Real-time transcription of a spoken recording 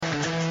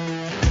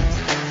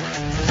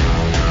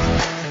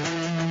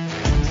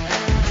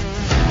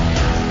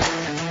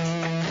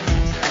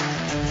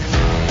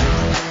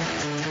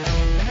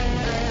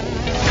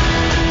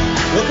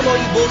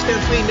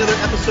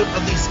episode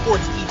of the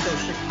Sports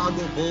Ethos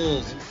Chicago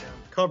Bulls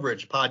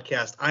coverage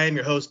podcast. I am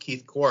your host,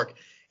 Keith Quark,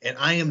 and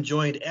I am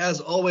joined,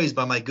 as always,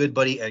 by my good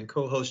buddy and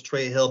co-host,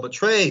 Trey Hill. But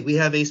Trey, we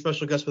have a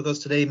special guest with us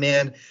today,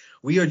 man.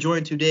 We are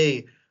joined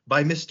today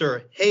by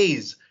Mr.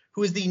 Haize,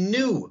 who is the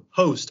new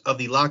host of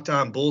the Locked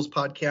On Bulls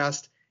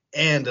podcast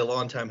and a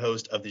longtime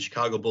host of the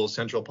Chicago Bulls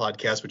Central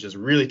podcast, which has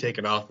really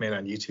taken off, man,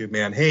 on YouTube,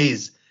 man.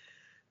 Haize,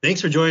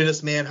 thanks for joining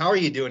us, man. How are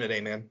you doing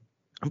today, man?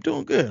 I'm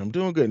doing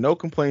good. No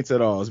complaints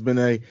at all. It's been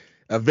a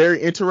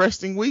very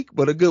interesting week,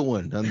 but a good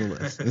one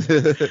nonetheless.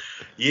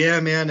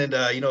 Yeah, man. And,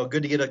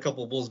 good to get a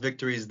couple of Bulls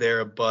victories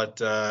there. But,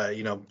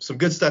 some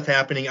good stuff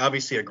happening.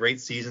 Obviously, a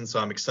great season. So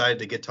I'm excited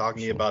to get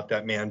talking to you about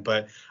that, man.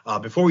 But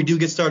before we do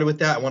get started with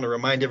that, I want to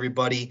remind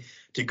everybody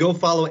to go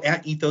follow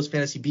at Ethos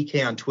Fantasy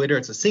BK on Twitter.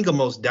 It's the single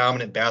most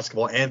dominant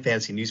basketball and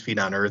fantasy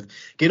newsfeed on earth.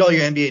 Get all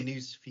your NBA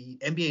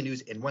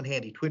news in one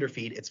handy Twitter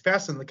feed. It's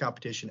faster than the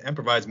competition and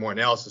provides more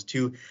analysis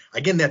too.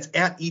 Again, that's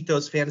at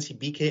Ethos Fantasy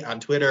BK on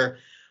Twitter.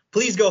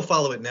 Please go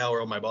follow it now,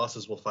 or my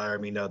bosses will fire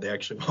me. No, they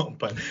actually won't,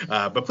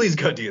 but please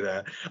go do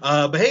that.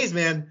 But Haize,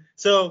 man,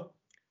 so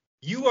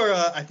you are.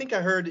 I think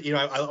I heard.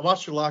 I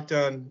watched your Locked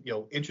On,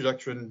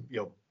 introduction,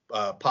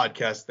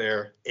 podcast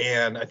there,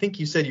 and I think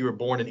you said you were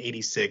born in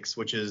 '86,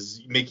 which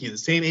is make you the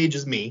same age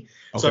as me.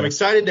 Okay. So I'm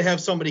excited to have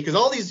somebody, because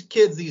all these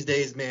kids these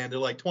days, man, they're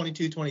like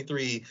 22,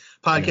 23,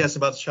 podcasts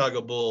about the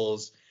Chicago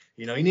Bulls.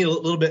 You need a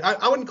little bit.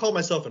 I wouldn't call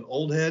myself an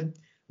old head,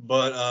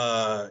 but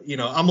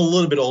I'm a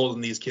little bit older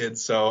than these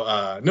kids, so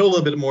know a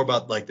little bit more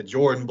about like the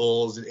Jordan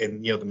Bulls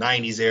and the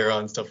 '90s era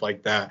and stuff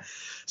like that.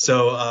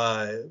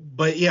 So,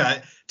 but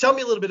yeah, tell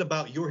me a little bit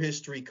about your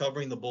history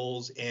covering the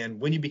Bulls and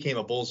when you became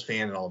a Bulls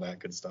fan and all that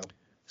good stuff.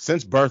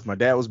 Since birth, my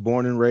dad was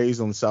born and raised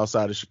on the south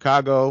side of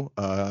Chicago.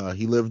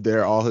 He lived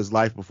there all his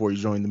life before he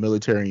joined the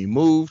military and he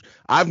moved.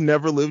 I've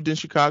never lived in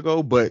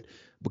Chicago, but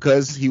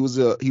because he was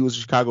a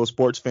Chicago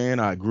sports fan,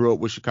 I grew up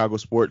with Chicago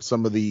sports.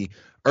 Some of the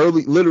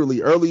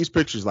earliest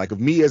pictures, like of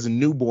me as a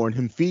newborn,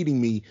 him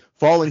feeding me,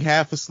 falling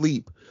half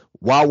asleep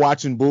while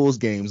watching Bulls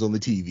games on the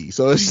TV.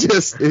 So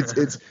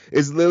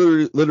it's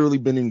literally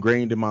been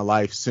ingrained in my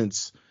life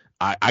since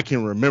I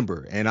can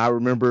remember. And I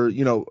remember,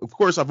 of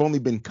course, I've only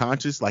been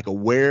conscious, like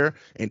aware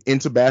and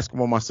into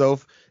basketball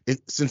myself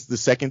since the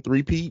second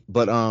three-peat.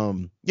 But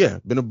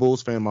been a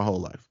Bulls fan my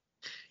whole life.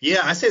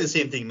 Yeah, I say the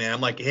same thing, man.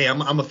 I'm like, hey,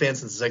 I'm a fan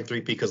since the second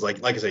three-peat because,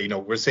 like I said,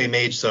 we're the same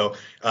age, so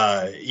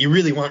you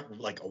really weren't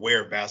like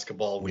aware of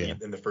basketball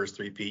when in the first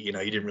three-peat. You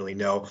didn't really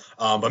know.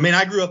 But man,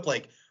 I grew up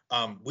like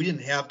we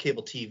didn't have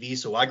cable TV,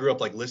 so I grew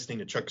up like listening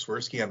to Chuck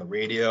Swirsky on the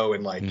radio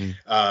and like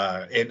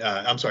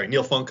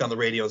Neil Funk on the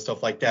radio and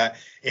stuff like that.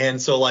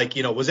 And so like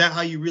was that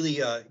how you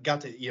really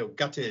got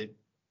to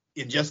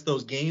ingest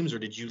those games, or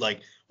did you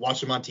like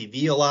watch them on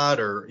TV a lot,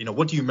 or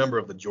what do you remember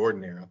of the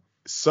Jordan era?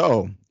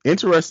 So,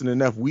 interesting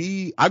enough,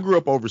 I grew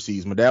up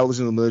overseas. My dad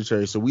was in the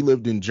military, so we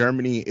lived in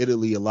Germany,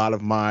 Italy, a lot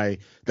of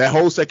that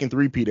whole second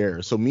three-peat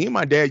era. So me and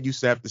my dad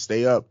used to have to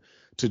stay up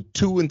to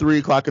 2 and 3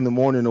 o'clock in the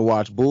morning to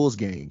watch Bulls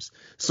games.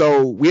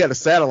 So we had a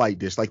satellite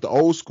dish, like the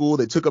old school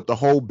that took up the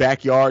whole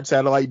backyard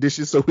satellite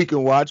dishes so we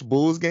can watch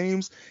Bulls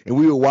games. And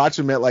we would watch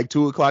them at like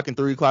 2 o'clock and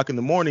 3 o'clock in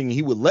the morning. And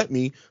he would let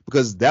me,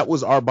 because that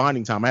was our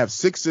bonding time. I have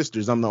 6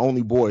 sisters. I'm the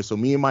only boy. So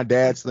me and my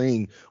dad's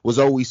thing was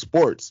always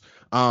sports.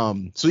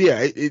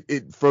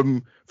 It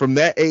from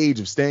that age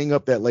of staying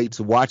up that late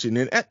to watching,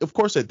 and of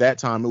course at that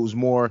time it was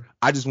more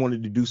I just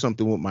wanted to do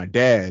something with my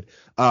dad.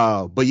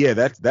 But yeah,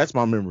 that's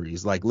my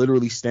memories, like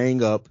literally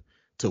staying up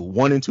to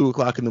 1 and 2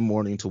 o'clock in the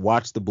morning to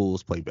watch the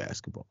Bulls play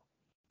basketball.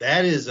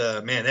 That is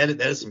man,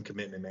 that is some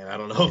commitment, man. I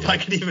don't know if I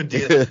could even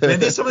do that. Man,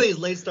 there's some of these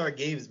late start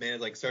games, man.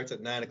 It like starts at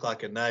 9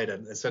 o'clock at night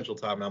at Central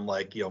Time, and I'm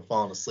like,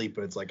 falling asleep,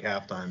 and it's like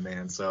halftime,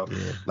 man. So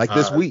like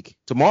this week,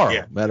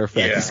 tomorrow, matter of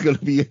fact, it's gonna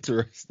be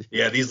interesting.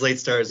 Yeah, these late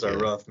starts are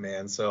rough,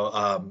 man. So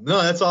no,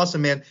 that's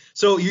awesome, man.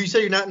 So you said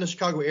you're not in the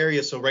Chicago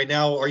area. So right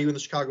now, are you in the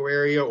Chicago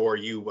area, or are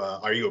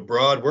you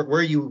abroad? Where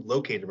are you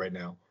located right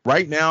now?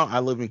 Right now,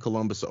 I live in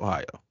Columbus,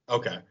 Ohio.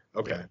 Okay.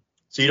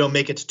 So you don't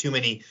make it to too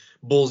many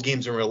Bulls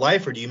games in real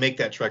life, or do you make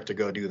that trek to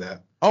go do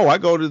that? Oh, I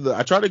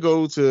try to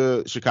go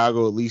to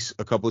Chicago at least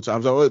a couple of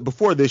times.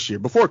 Before this year,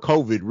 before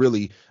COVID,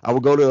 really, I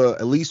would go to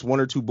at least 1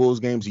 or 2 Bulls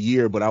games a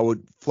year, but I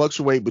would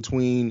fluctuate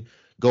between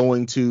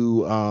going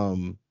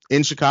to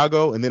in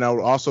Chicago, and then I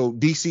would also,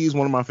 DC is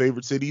one of my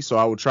favorite cities, so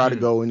I would try to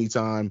go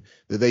anytime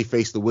that they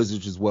face the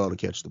Wizards as well to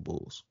catch the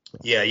Bulls. So.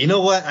 Yeah, you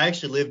know what? I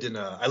actually lived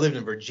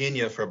in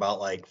Virginia for about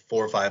like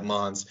 4 or 5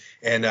 months,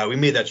 and we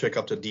made that trek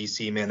up to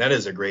DC. Man, that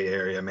is a great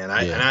area, man.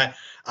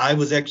 I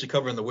was actually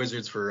covering the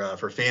Wizards for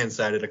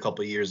Fansided a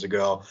couple of years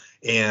ago,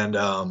 and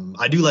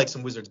I do like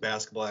some Wizards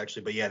basketball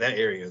actually. But yeah, that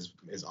area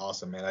is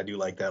awesome, man. I do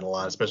like that a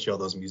lot, especially all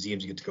those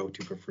museums you get to go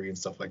to for free and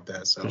stuff like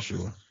that. So for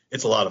sure.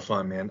 It's a lot of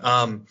fun,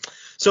 man.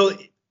 So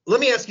let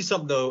me ask you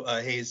something though,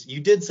 Haize. You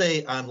did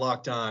say on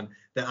Locked On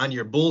that on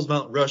your Bulls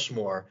Mount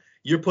Rushmore,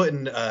 you're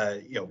putting,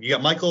 you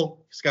got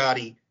Michael,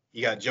 Scotty,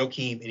 you got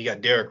Joakim, and you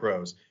got Derrick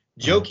Rose.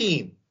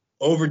 Joakim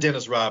over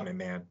Dennis Rodman,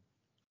 man.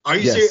 Are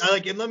you serious?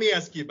 And let me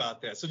ask you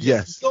about that. So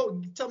just tell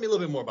me a little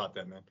bit more about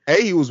that, man.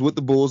 He was with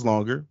the Bulls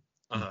longer.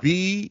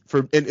 B for,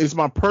 and it's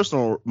my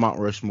personal Mount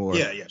Rushmore.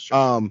 Yeah,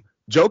 sure.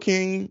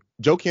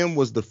 Joakim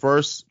was the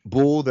first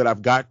Bull that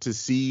I've got to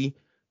see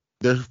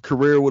their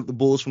career with the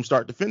Bulls from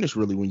start to finish,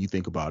 really, when you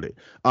think about it.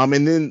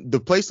 And then the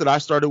place that I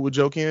started with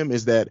Joakim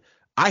is that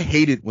I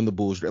hated when the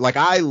Bulls, like,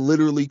 I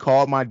literally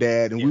called my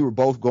dad and we were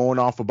both going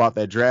off about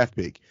that draft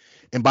pick.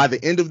 And by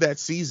the end of that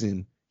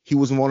season, he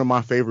was one of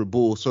my favorite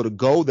Bulls. So to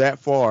go that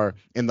far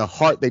and the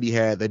heart that he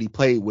had, that he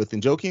played with,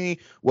 and Joakim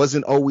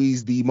wasn't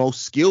always the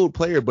most skilled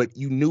player, but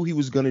you knew he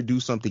was going to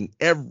do something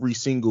every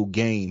single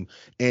game.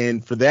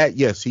 And for that,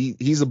 yes,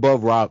 he's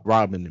above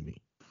Rodman to me.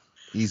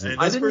 Easy.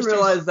 I didn't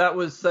realize that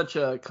was such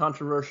a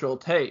controversial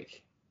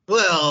take.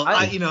 Well,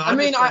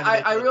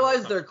 I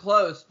realize they're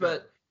close,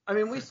 but I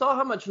mean, we saw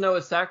how much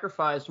Noah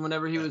sacrificed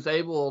whenever he was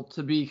able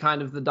to be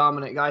kind of the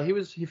dominant guy.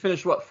 He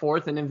finished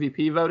fourth in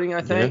MVP voting,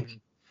 I think. Yeah.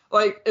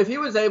 Like, if he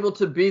was able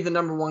to be the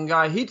number one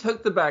guy, he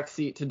took the back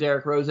seat to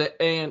Derrick Rose,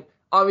 and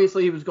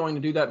obviously he was going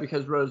to do that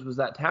because Rose was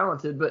that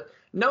talented. But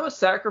Noah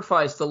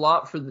sacrificed a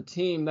lot for the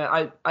team that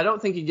I don't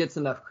think he gets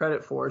enough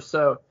credit for.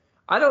 So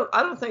I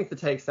don't think the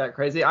take's that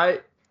crazy. I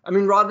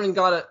mean, Rodman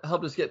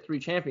helped us get 3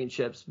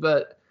 championships,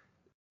 but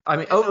I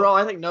mean, overall,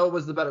 I think Noah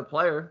was the better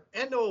player.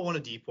 And Noah won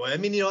a depoy. I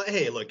mean,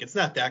 hey, look, it's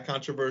not that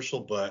controversial,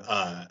 but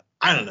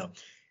I don't know.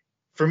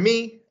 For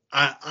me,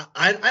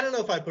 I don't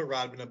know if I put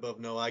Rodman above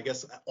Noah. I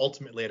guess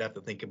ultimately I'd have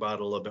to think about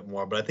it a little bit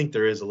more, but I think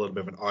there is a little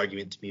bit of an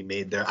argument to be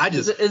made there.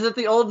 Is it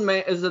the old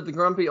man? Is it the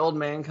grumpy old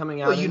man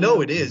coming out? Well, you know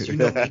it is. You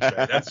know me, Trey.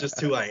 That's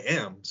just who I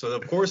am. So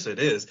of course it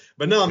is.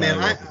 But no, man,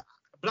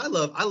 I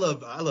love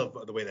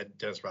the way that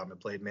Dennis Rodman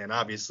played, man.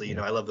 Obviously,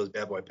 I love those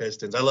bad boy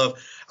Pistons. I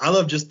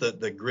love just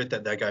the grit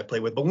that guy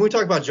played with. But when we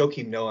talk about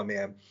Joakim Noah,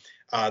 man,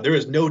 there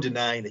is no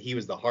denying that he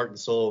was the heart and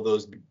soul of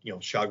those,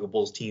 Chicago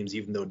Bulls teams,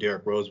 even though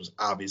Derrick Rose was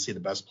obviously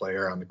the best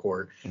player on the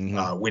court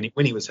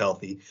when he was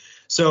healthy.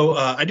 So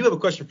I do have a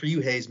question for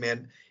you, Haize,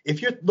 man.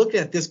 If you're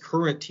looking at this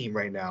current team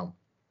right now,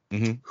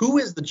 who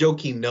is the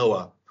Joakim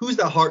Noah? Who's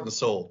the heart and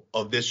soul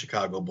of this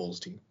Chicago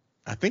Bulls team?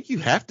 I think you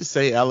have to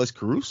say Alex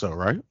Caruso,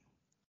 right?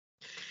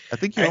 I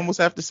think you almost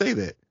have to say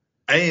that.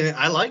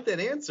 I like that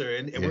answer,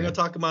 and we're going to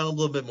talk about it a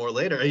little bit more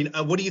later.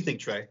 What do you think,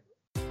 Trey?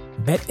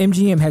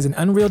 BetMGM has an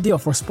unreal deal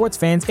for sports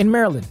fans in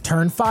Maryland.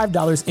 Turn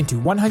 $5 into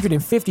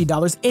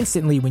 $150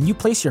 instantly when you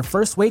place your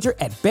first wager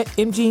at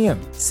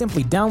BetMGM.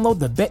 Simply download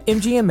the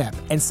BetMGM app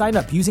and sign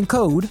up using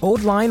code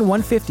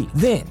OldLine150.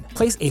 Then,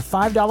 place a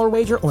 $5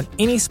 wager on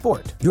any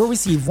sport. You'll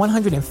receive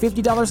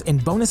 $150 in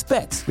bonus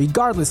bets,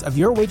 regardless of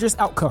your wager's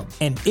outcome.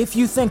 And if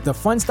you think the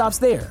fun stops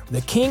there,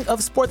 the king of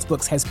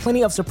sportsbooks has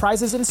plenty of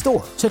surprises in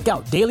store. Check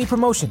out daily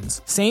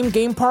promotions,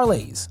 same-game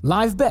parlays,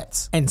 live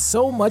bets, and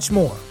so much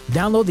more.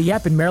 Download the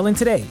app in Maryland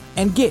today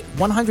and get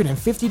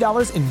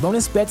 $150 in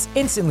bonus bets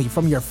instantly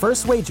from your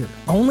first wager,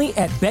 only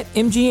at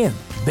BetMGM.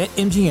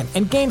 BetMGM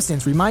and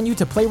GameSense remind you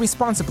to play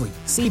responsibly.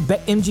 See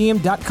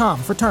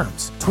BetMGM.com for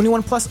terms.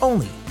 21 plus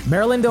only.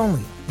 Maryland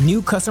only.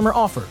 New customer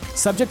offer.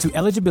 Subject to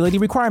eligibility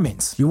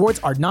requirements. Rewards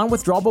are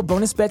non-withdrawable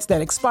bonus bets that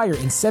expire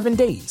in 7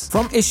 days.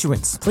 From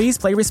issuance, please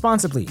play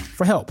responsibly.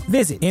 For help,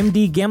 visit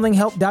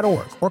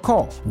mdgamblinghelp.org or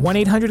call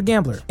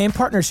 1-800-GAMBLER in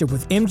partnership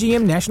with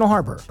MGM National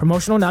Harbor.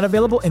 Promotional not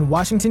available in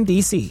Washington,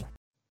 D.C.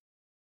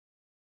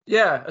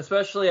 Yeah,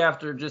 especially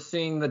after just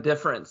seeing the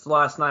difference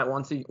last night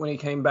when he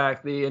came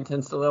back, the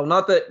intensity level.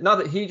 Not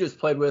that he just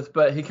played with,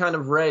 but he kind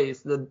of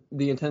raised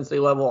the intensity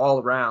level all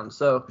around.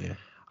 So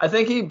I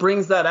think he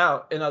brings that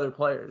out in other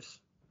players.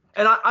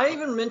 And I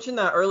even mentioned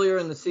that earlier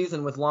in the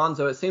season with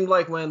Lonzo. It seemed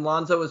like when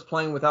Lonzo was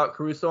playing without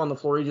Caruso on the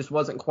floor, he just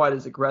wasn't quite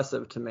as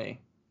aggressive to me.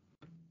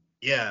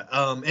 Yeah,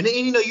 and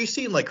you've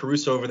seen like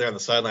Caruso over there on the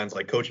sidelines,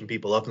 like coaching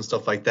people up and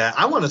stuff like that.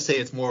 I want to say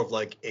it's more of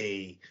like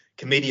a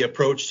committee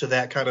approach to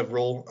that kind of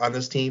role on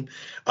this team.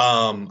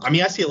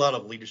 I see a lot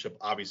of leadership,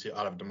 obviously,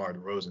 out of DeMar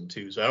DeRozan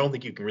too. So I don't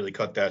think you can really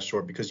cut that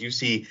short because you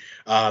see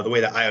the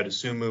way that Ayo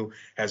Dosunmu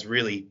has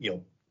really,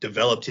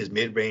 developed his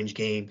mid-range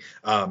game.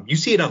 You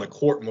see it on the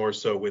court more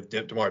so with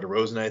DeMar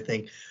DeRozan, I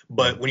think.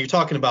 But when you're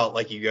talking about,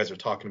 like you guys are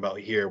talking about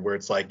here, where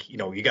it's like,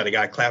 you got a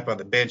guy clapping on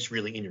the bench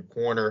really in your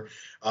corner,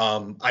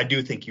 I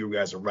do think you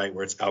guys are right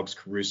where it's Alex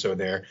Caruso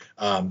there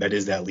that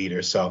is that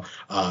leader. So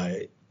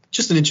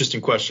just an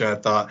interesting question, I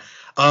thought.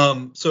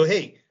 So,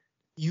 hey,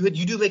 you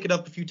do make it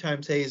up a few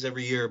times, Haize,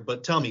 every year.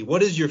 But tell me,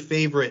 what is your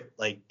favorite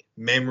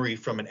memory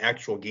from an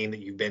actual game that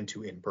you've been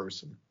to in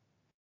person?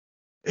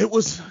 It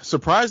was,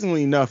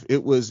 surprisingly enough,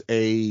 it was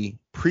a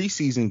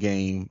preseason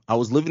game. I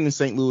was living in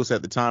St. Louis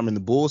at the time, and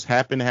the Bulls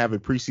happened to have a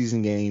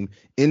preseason game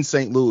in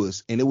St.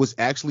 Louis, and it was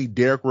actually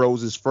Derrick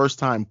Rose's first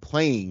time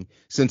playing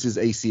since his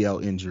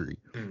ACL injury.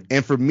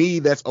 And for me,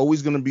 that's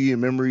always going to be a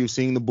memory of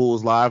seeing the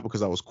Bulls live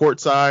because I was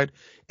courtside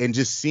and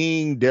just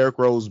seeing Derrick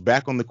Rose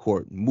back on the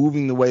court,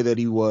 moving the way that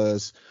he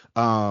was.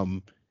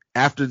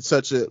 After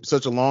such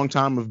a long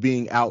time of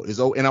being out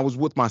and I was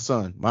with my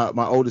son,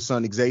 my oldest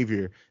son,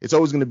 Xavier, it's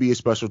always going to be a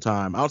special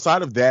time.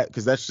 Outside of that,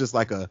 because that's just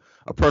like a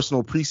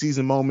personal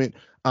preseason moment.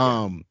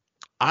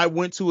 I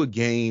went to a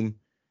game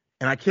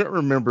and I can't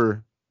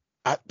remember.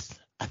 I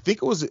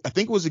think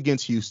it was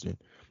against Houston,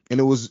 and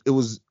it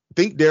was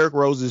think Derrick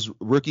Rose's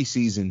rookie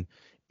season,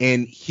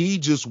 and he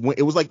just went.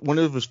 It was like one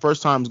of his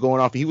first times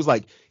going off. And he was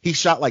like, he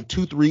shot like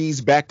 2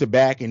 threes back to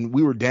back, and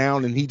we were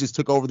down, and he just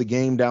took over the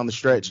game down the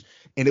stretch.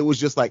 And it was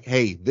just like,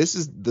 hey, this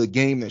is the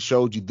game that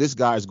showed you this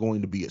guy is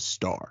going to be a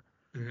star.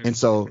 And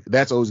so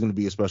that's always going to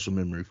be a special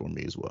memory for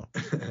me as well.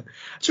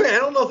 Trey, I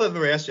don't know if I've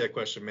ever asked you that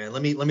question, man.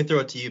 Let me throw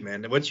it to you,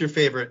 man. What's your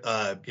favorite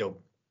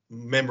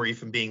memory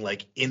from being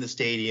like in the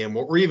stadium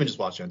or even just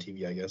watching on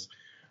TV, I guess?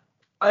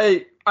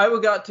 I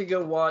got to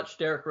go watch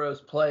Derrick Rose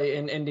play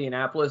in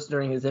Indianapolis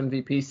during his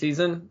MVP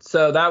season.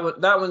 So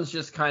that one's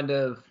just kind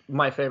of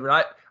my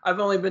favorite. I've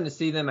only been to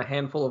see them a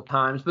handful of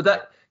times, but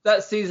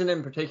that season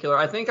in particular,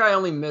 I think I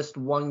only missed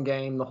one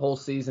game the whole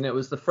season. It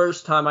was the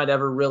first time I'd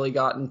ever really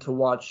gotten to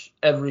watch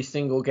every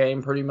single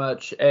game pretty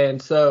much. And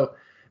so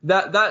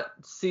that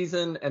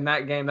season and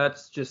that game,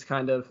 that's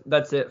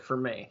it for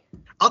me.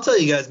 I'll tell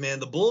you guys, man,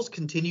 the Bulls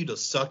continue to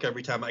suck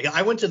every time.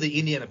 I went to the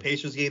Indiana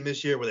Pacers game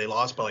this year where they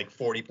lost by like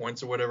 40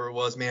 points or whatever it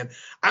was, man.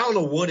 I don't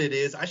know what it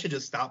is. I should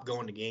just stop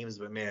going to games,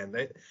 but man,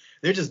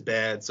 they're just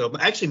bad. So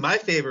actually my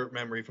favorite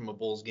memory from a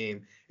Bulls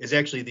game is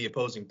actually the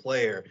opposing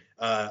player.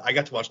 I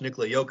got to watch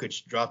Nikola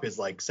Jokic drop his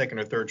like second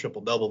or third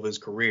triple-double of his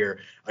career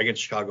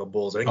against Chicago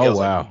Bulls. I think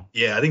wow.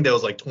 I think that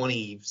was like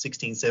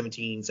 2016,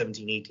 17,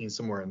 18,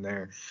 somewhere in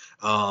there.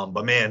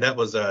 But man, that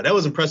was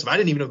impressive. I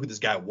didn't even know who this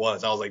guy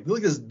was. I was like, look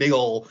at this big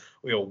old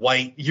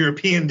white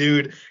European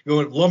dude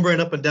going lumbering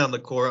up and down the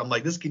court. I'm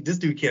like, this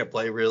dude can't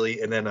play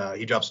really. And then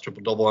he drops a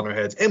triple-double on our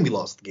heads, and we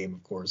lost the game,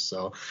 of course.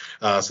 So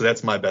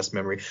that's my best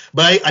memory.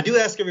 But I do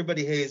ask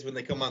everybody, Haize, when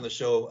they come on the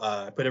show,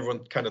 I put everyone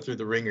kind of through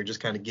the ringer, just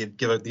kind of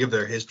give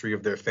their history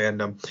of their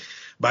fandom.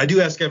 But I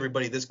do ask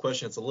everybody this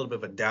question. It's a little bit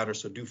of a downer,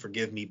 so do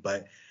forgive me.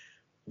 But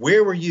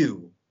where were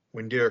you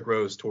when Derrick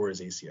Rose tore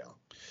his ACL?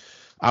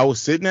 I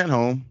was sitting at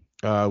home.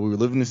 We were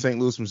living in St.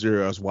 Louis,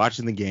 Missouri. I was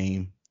watching the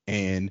game,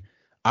 and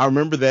I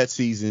remember that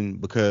season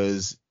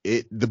because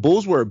the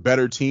Bulls were a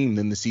better team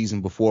than the season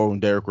before when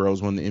Derrick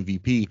Rose won the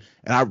MVP.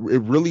 And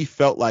it really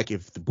felt like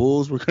if the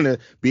Bulls were going to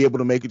be able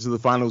to make it to the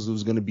finals, it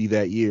was going to be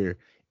that year.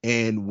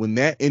 And when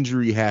that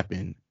injury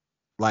happened,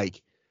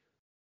 like,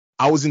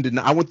 I was in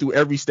denial. I went through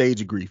every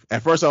stage of grief.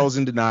 At first, I was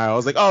in denial. I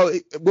was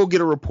like, we'll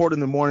get a report in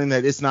the morning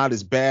that it's not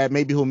as bad.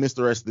 Maybe he'll miss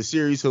the rest of the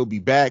series. He'll be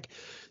back.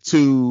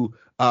 To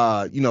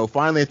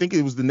finally, I think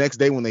it was the next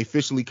day when they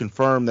officially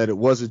confirmed that it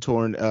was a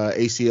torn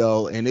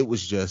ACL. And it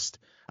was just,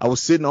 I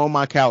was sitting on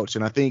my couch,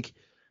 and I think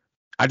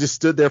I just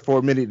stood there for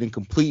a minute in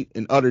complete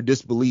and utter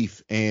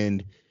disbelief.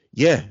 And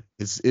yeah,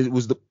 it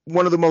was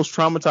one of the most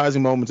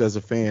traumatizing moments as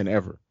a fan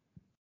ever.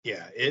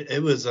 Yeah,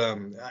 it was.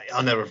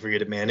 I'll never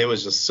forget it, man. It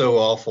was just so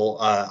awful.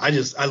 I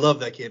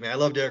love that kid, man. I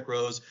love Derrick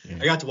Rose. Yeah.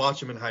 I got to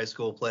watch him in high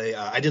school play.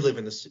 I did live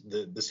in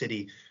the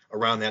city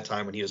around that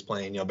time when he was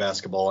playing,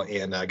 basketball,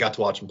 and I got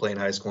to watch him play in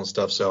high school and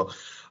stuff. So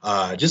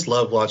just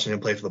loved watching him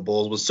play for the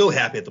Bulls. Was so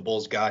happy that the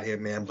Bulls got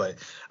him, man. But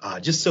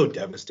just so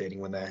devastating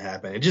when that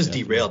happened. It just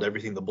derailed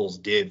everything the Bulls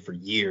did for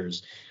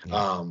years.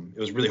 Yeah. It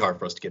was really hard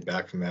for us to get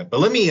back from that.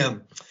 But let me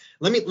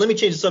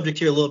change the subject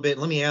here a little bit.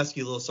 Let me ask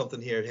you a little something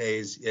here,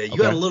 Haize. You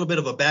got a little bit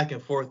of a back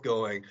and forth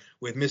going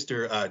with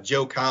Mr.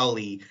 Joe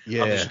Cowley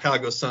of the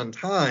Chicago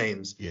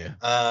Sun-Times.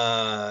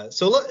 Yeah.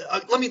 So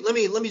let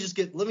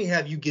me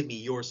have you give me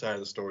your side of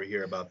the story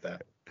here about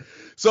that.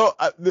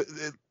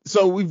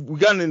 So we've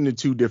gotten into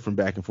two different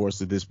back and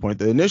forths at this point.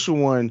 The initial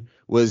one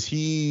was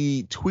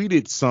he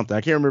tweeted something.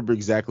 I can't remember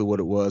exactly what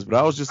it was, but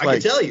I was just I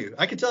can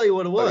tell you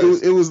what it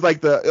was. It was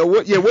like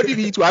what did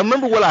he tweet? I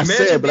remember what I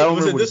said, but I don't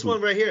remember. Was it this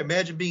one right here?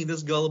 Imagine being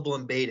this gullible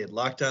and baited.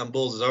 Lockdown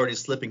Bulls is already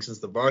slipping since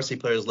the varsity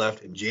players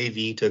left and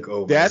JV took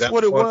over. That's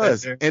what it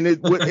was.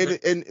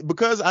 And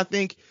because I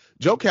think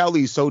Joe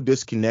Cowley is so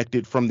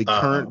disconnected from the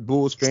current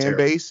Bulls fan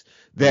base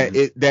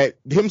that that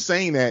him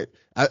saying that,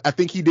 I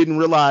think he didn't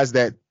realize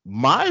that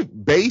my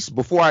base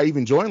before I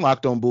even joined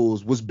Locked On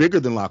Bulls was bigger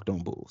than Locked On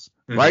Bulls,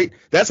 right?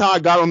 That's how I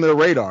got on their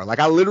radar. Like,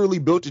 I literally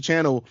built a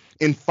channel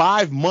in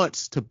 5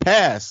 months to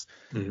pass,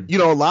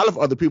 a lot of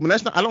other people.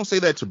 And I don't say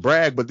that to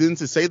brag, but then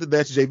to say that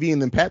that's JV.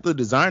 And then Pat, the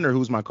designer,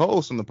 who's my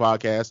co-host on the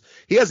podcast,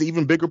 he has an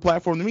even bigger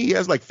platform than me. He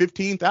has like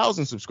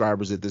 15,000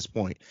 subscribers at this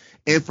point.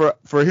 And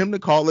for him to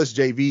call us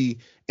JV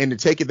and to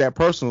take it that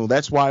personal,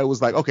 that's why it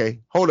was like,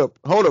 okay, hold up,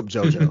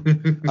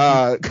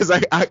 JoJo, because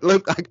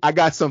I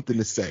got something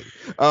to say,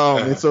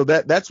 and so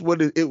that's what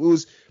it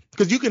was.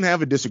 Because you can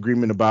have a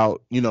disagreement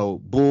about,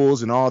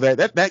 Bulls and all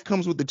that. That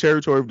comes with the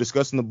territory of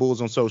discussing the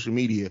Bulls on social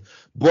media.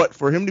 But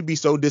for him to be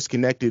so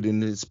disconnected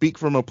and to speak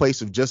from a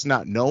place of just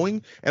not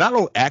knowing, and I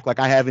don't act like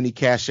I have any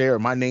cachet or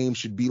my name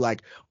should be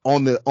like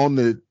on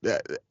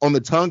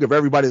the tongue of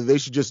everybody that they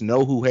should just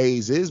know who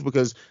Haize is,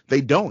 because they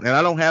don't. And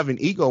I don't have an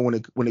ego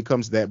when it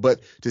comes to that.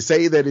 But to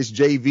say that it's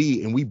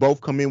JV and we both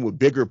come in with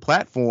bigger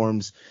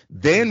platforms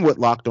than what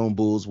Locked On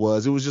Bulls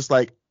was, it was just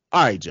like,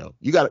 all right, Joe,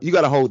 you got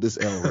to hold this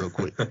L real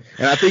quick.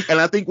 And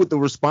I think with the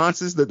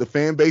responses that the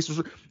fan base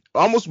was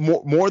almost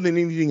more than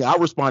anything, I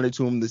responded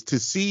to him to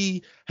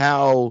see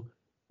how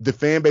the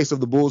fan base of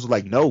the Bulls was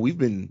like, no, we've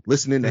been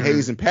listening to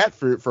Haize and Pat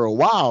for a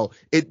while.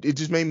 It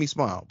just made me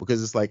smile,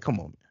 because it's like, come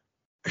on, man.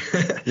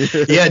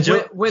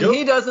 Yeah, when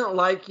he doesn't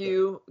like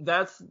you,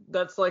 that's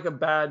like a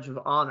badge of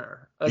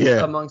honor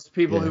amongst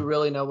people who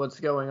really know what's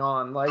going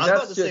on. Like, I was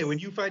about to say, when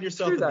you find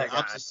yourself on the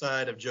opposite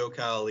side of Joe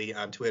Cowley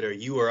on Twitter,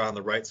 you are on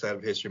the right side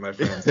of history, my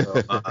friend.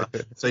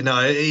 So,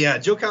 no, yeah,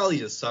 Joe Cowley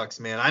just sucks,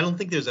 man. I don't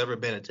think there's ever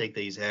been a take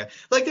that he's had.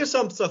 Like, there's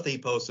some stuff that he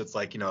posts that's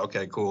like,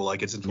 okay, cool,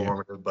 like it's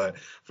informative, but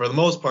for the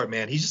most part,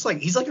 man, he's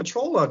like a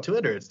troll on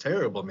Twitter. It's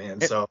terrible,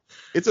 man. So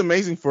it's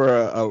amazing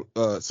for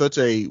such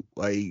a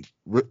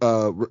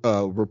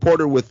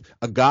reporter with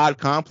a god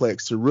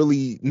complex to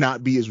really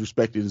not be as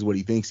respected as what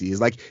he thinks he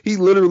is. Like, he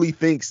literally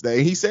thinks that,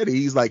 he said it,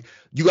 he's like,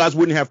 you guys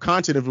wouldn't have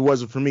content if it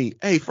wasn't for me.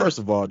 Hey, first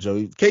of all,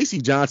 Joe, Casey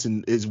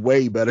Johnson is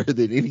way better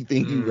than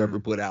anything you've ever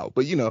put out.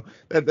 But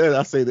that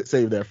I'll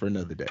save that for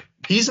another day.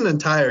 He's an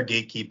entire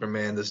gatekeeper,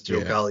 man, this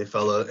Joe Cowley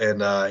fella,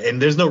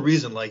 and there's no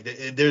reason, like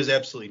there's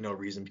absolutely no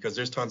reason, because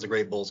there's tons of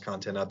great Bulls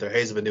content out there.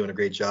 Haize has been doing a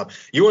great job.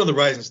 You're one of the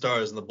rising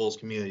stars in the Bulls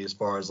community as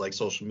far as like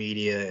social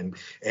media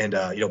and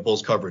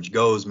Bulls coverage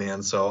goes,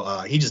 man.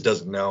 So he just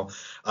doesn't know.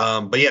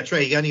 But yeah,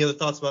 Trey, you got any other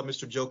thoughts about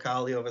Mr. Joe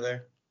Cowley over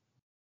there?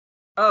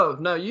 Oh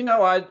no,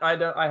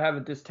 I have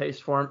a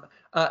distaste for him.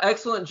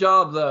 Excellent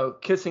job though,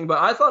 kissing. But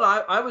I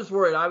thought I was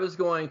worried I was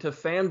going to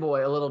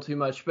fanboy a little too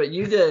much, but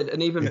you did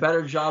an even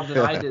better job than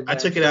I did. I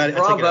took it out.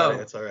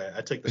 It's all right.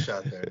 I took the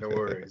shot there. No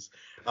worries.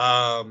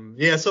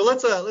 So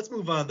let's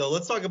move on though.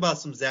 Let's talk about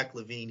some Zach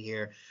LaVine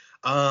here.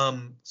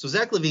 So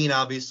Zach LaVine,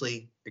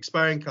 obviously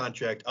expiring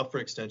contract, up for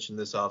extension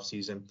this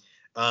offseason.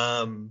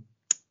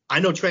 I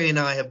know Trey and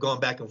I have gone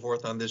back and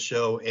forth on this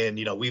show, and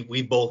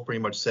we both pretty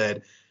much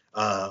said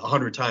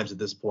 100 times at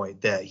this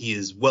point that he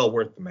is well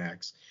worth the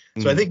max.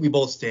 So I think we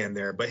both stand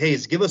there. But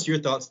Haize, give us your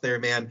thoughts there,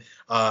 man.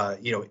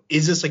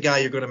 Is this a guy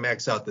you're going to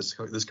max out this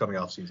coming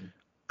off season?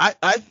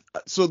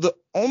 So the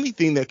only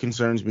thing that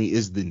concerns me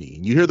is the knee.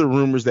 You hear the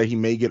rumors that he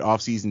may get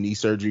off-season knee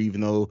surgery,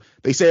 even though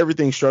they say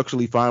everything's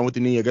structurally fine with the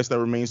knee. I guess that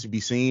remains to be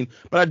seen.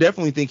 But I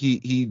definitely think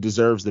he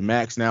deserves the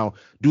max. Now,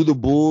 do the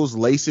Bulls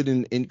lace it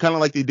in kind of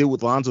like they did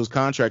with Lonzo's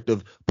contract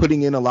of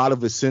putting in a lot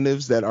of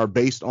incentives that are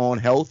based on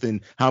health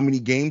and how many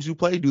games you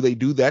play? Do they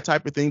do that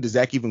type of thing? Does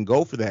Zach even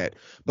go for that?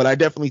 But I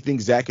definitely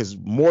think Zach has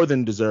more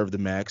than deserved the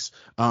max,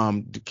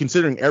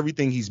 considering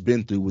everything he's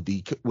been through with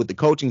the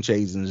coaching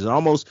changes and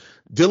almost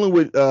dealing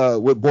with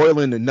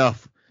Boylan enough.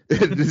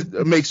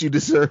 It makes you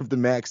deserve the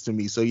max to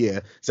me. So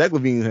yeah, Zach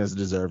LaVine has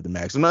deserved the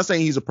max. I'm not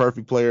saying he's a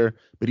perfect player,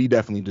 but he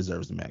definitely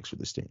deserves the max for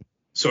this team.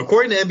 So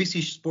according to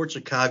NBC Sports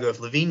Chicago, if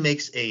LaVine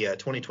makes a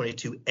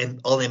 2022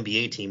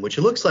 All-NBA team, which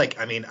it looks like,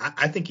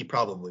 I think he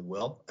probably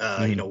will.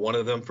 One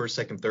of them first,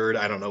 second, third,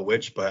 I don't know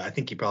which, but I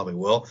think he probably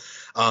will.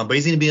 But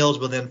he's going to be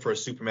eligible then for a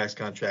Supermax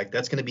contract.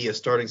 That's going to be a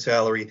starting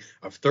salary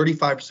of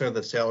 35% of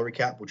the salary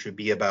cap, which would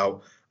be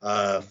about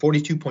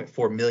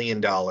 $42.4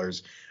 million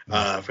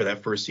for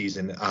that first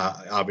season,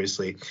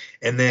 obviously.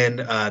 And then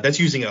that's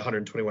using a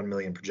 $121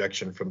 million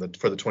projection for the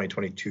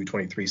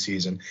 2022-23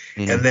 season.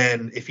 And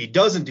then if he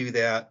doesn't do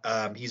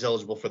that, he's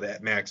eligible for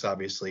that max,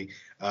 obviously,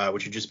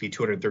 which would just be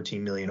 $213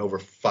 million over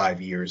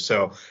 5 years.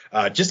 So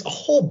just a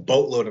whole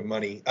boatload of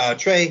money.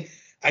 Trey,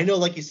 I know,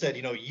 like you said,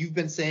 you've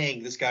been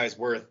saying this guy's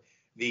worth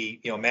the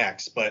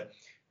max, but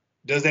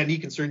does that knee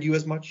concern you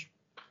as much?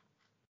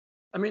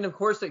 Of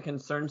course it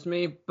concerns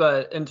me,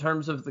 but in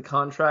terms of the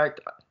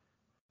contract,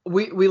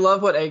 we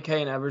love what AK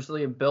and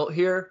Eversley have built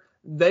here.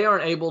 They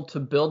aren't able to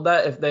build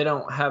that if they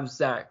don't have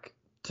Zach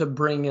to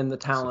bring in the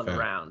talent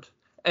around.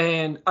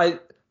 And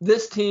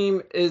this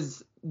team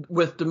is,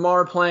 with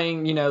DeMar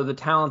playing, the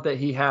talent that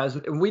he has,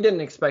 and we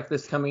didn't expect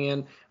this coming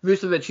in.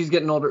 Vucevic, he's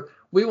getting older.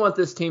 We want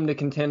this team to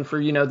contend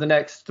for, the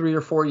next 3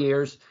 or 4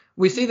 years.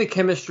 We see the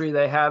chemistry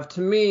they have.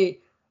 To me,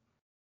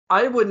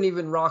 I wouldn't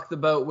even rock the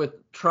boat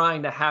with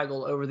trying to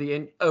haggle over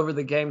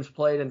the games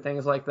played and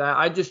things like that.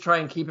 I just try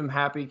and keep him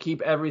happy,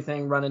 keep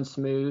everything running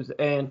smooth.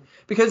 And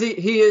because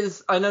he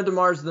is, I know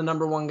DeMar's the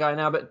number one guy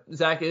now, but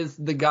Zach is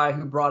the guy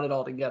who brought it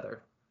all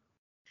together.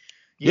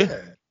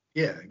 Yeah.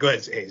 Go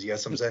ahead, Haize. You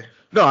got something to say?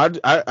 No,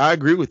 I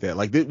agree with that.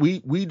 Like,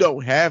 we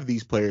don't have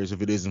these players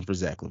if it isn't for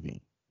Zach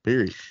LaVine.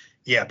 Period.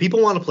 Yeah,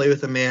 people want to play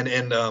with him, man.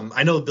 And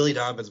I know Billy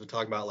Donovan's been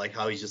talking about like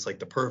how he's just like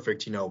the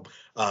perfect,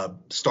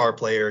 star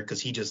player,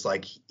 because he just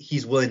like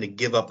he's willing to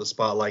give up the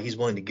spotlight. He's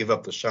willing to give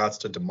up the shots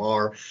to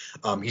DeMar.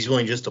 He's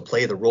willing just to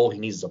play the role he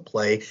needs to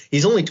play.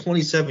 He's only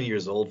 27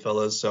 years old,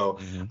 fellas. So,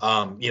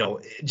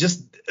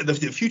 just the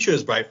future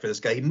is bright for this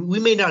guy. We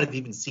may not have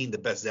even seen the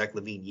best Zach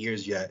LaVine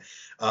years yet.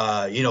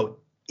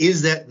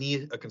 Is that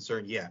knee a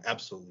concern? Yeah,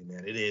 absolutely,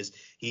 man. It is.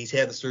 He's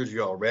had the surgery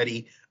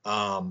already.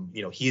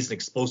 He's an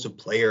explosive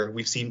player.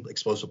 We've seen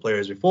explosive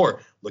players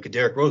before. Look at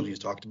Derrick Rose. We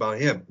just talked about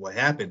him. What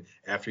happened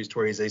after he's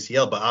tore his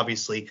ACL? But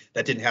obviously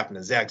that didn't happen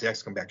to Zach.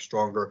 Zach's come back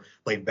stronger,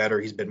 played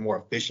better. He's been more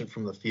efficient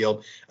from the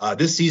field.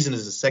 This season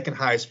is the second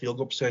highest field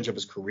goal percentage of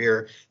his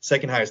career,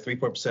 second highest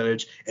 3-point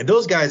percentage. And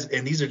those guys,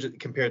 and these are just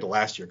compared to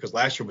last year, because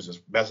last year was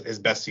his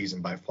best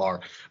season by far.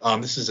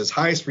 This is his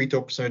highest free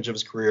throw percentage of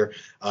his career,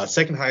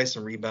 second highest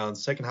in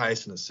rebounds, second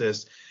highest in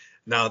assists.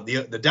 Now,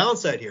 the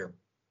downside here,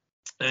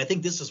 And I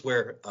think this is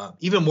where,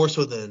 even more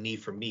so than a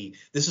need for me,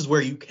 this is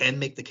where you can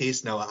make the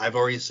case. Now, I've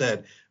already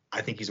said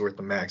I think he's worth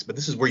the max, but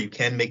this is where you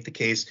can make the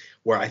case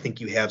where I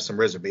think you have some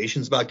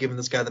reservations about giving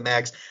this guy the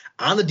max.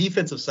 On the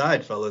defensive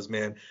side, fellas,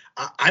 man,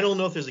 I don't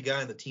know if there's a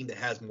guy on the team that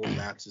has more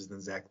lapses than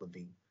Zach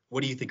LaVine.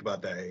 What do you think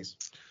about that, Haize?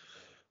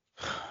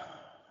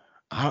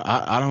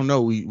 I don't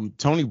know.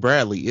 Tony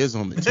Bradley is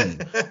on the team.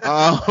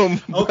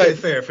 Okay,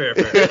 fair.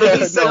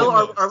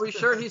 Are we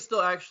sure he's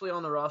still actually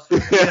on the roster?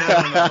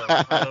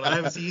 I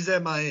don't know. He's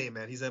MIA,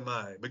 man. He's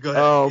MIA. But go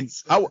ahead.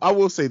 I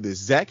will say this: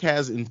 Zach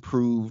has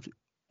improved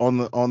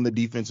on the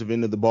defensive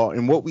end of the ball,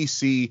 and what we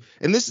see,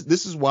 and this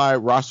is why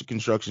roster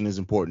construction is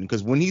important,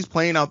 because when he's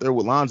playing out there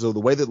with Lonzo,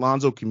 the way that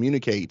Lonzo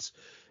communicates,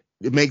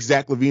 it makes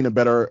Zach LaVine a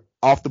better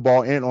off the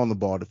ball and on the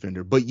ball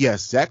defender. But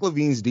yes, Zach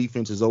LaVine's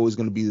defense is always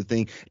going to be the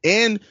thing,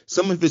 and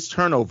some of his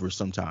turnovers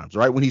sometimes,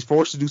 right? When he's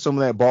forced to do some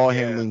of that ball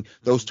handling,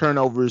 those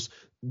turnovers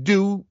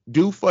do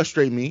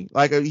frustrate me.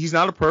 Like, he's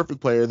not a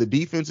perfect player. The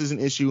defense is an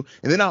issue.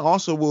 And then I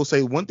also will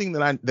say one thing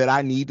that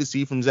I need to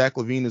see from Zach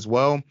LaVine as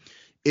well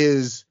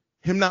is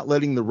him not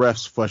letting the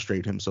refs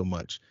frustrate him so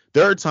much.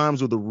 There are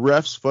times where the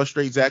refs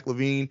frustrate Zach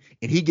LaVine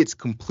and he gets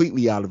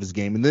completely out of his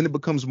game. And then it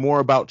becomes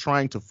more about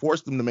trying to force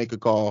them to make a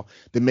call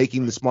than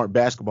making the smart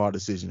basketball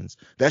decisions.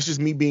 That's just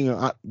me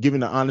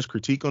giving an honest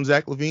critique on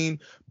Zach LaVine.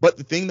 But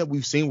the thing that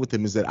we've seen with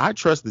him is that I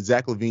trust that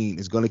Zach LaVine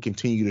is going to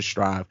continue to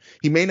strive.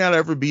 He may not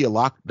ever be a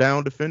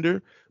lockdown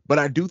defender, but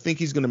I do think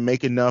he's going to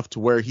make enough to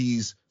where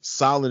he's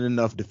solid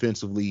enough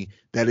defensively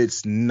that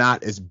it's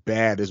not as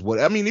bad as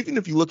even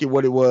if you look at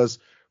what it was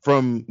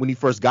from when he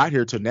first got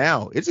here to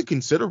now, it's a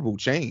considerable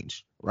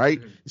change, right?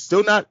 Mm-hmm. It's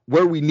still not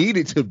where we need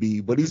it to be,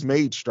 but he's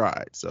made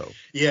strides. So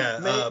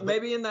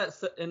maybe in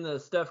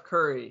the Steph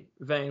Curry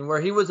vein,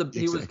 where he was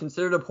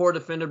considered a poor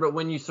defender, but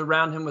when you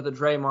surround him with a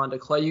Draymond, a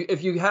Clay,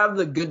 if you have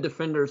the good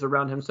defenders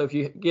around him, so if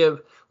you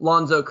give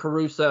Lonzo,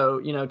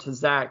 Caruso, to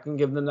Zach and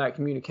give them that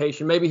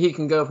communication, maybe he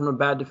can go from a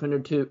bad defender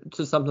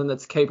to something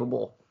that's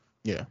capable.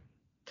 Yeah.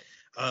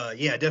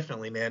 Yeah,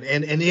 definitely, man.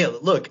 And yeah,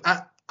 look,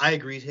 I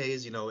agree,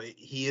 Haize.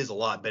 He is a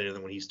lot better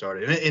than when he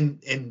started.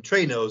 And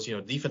Trey knows,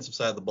 defensive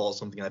side of the ball is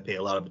something I pay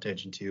a lot of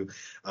attention to,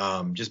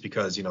 just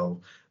because,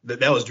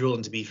 that was drilled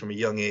into me from a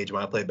young age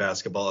when I played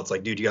basketball. It's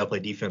like, dude, you got to play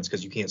defense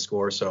because you can't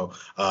score. So,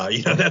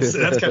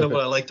 that's kind of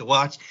what I like to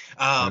watch.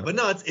 But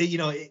no,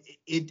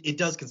 it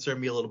does concern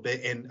me a little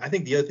bit. And I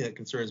think the other thing that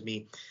concerns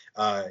me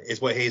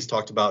is what Haize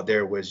talked about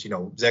there was,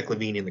 Zach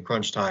LaVine in the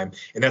crunch time.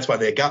 And that's why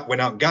they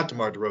went out and got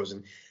DeMar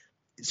DeRozan.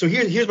 So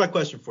here's my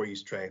question for you,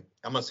 Trey.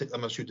 I'm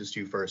gonna shoot this to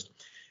you first.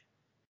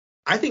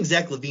 I think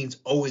Zach LaVine's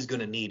always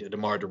gonna need a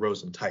DeMar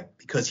DeRozan type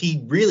because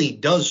he really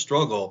does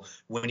struggle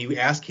when you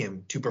ask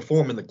him to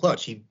perform in the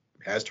clutch. He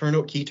has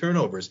key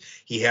turnovers.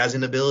 He has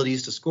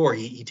inabilities to score.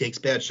 He takes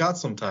bad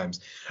shots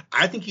sometimes.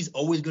 I think he's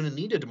always gonna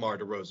need a DeMar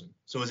DeRozan.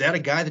 So is that a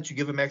guy that you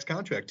give a max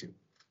contract to?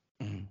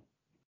 Mm-hmm.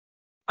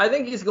 I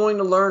think he's going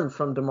to learn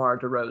from DeMar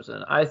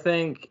DeRozan. I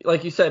think,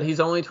 like you said, he's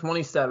only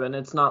 27.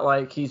 It's not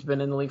like he's been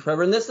in the league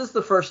forever. And this is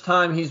the first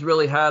time he's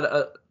really had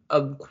a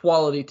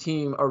quality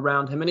team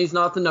around him. And he's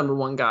not the number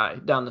one guy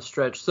down the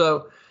stretch.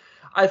 So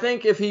I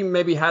think if he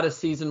maybe had a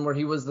season where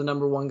he was the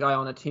number one guy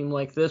on a team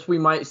like this, we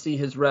might see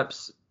his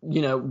reps,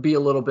 be a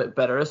little bit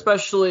better.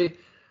 Especially,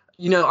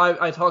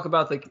 I talk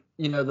about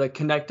the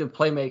connective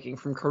playmaking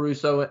from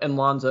Caruso and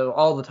Lonzo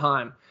all the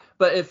time.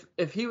 But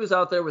if he was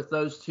out there with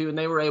those two and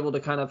they were able to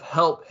kind of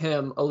help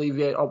him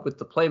alleviate up with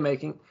the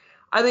playmaking,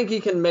 I think he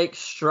can make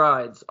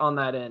strides on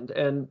that end.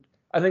 And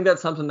I think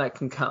that's something that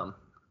can come.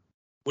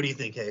 What do you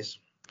think, Haize?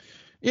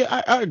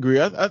 Yeah, I agree.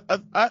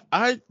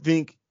 I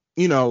think,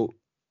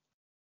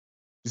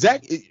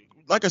 Zach,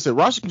 like I said,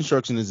 roster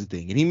construction is a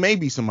thing. And he may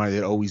be somebody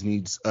that always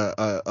needs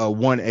a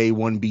 1A,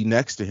 1B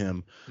next to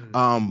him.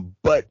 Mm-hmm.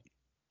 But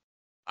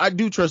I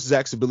do trust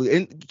Zach's ability.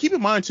 And keep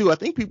in mind, too, I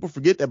think people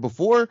forget that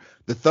before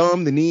the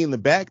thumb, the knee, and the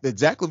back, that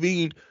Zach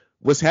LaVine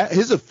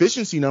his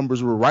efficiency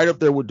numbers were right up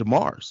there with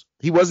DeMar's.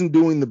 He wasn't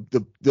doing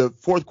the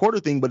fourth quarter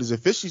thing, but his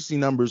efficiency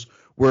numbers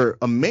were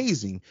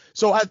amazing.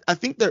 So I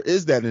think there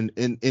is that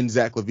in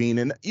Zach LaVine.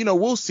 And,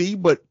 we'll see.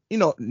 But,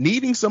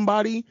 needing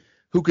somebody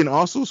who can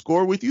also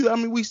score with you,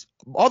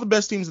 all the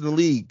best teams in the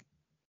league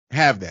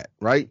have that,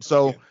 right?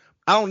 So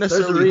I don't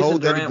necessarily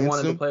hold that against him. There's a reason Durant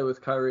wanted to play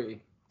with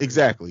Kyrie.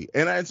 Exactly.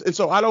 And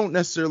so I don't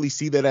necessarily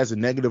see that as a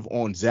negative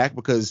on Zach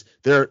because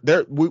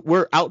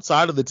we're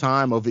outside of the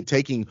time of it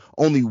taking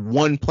only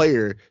one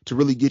player to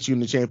really get you in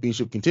the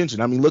championship contention.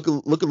 Look at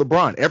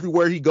LeBron.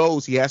 Everywhere he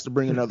goes, he has to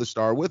bring another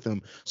star with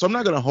him. So I'm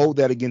not going to hold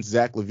that against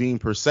Zach LaVine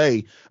per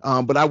se.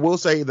 But I will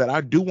say that I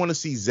do want to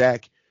see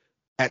Zach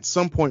at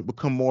some point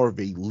become more of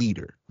a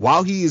leader.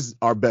 While he is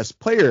our best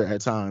player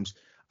at times,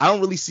 I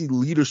don't really see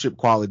leadership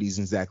qualities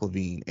in Zach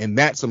LaVine. And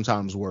that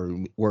sometimes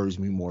worries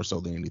me more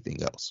so than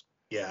anything else.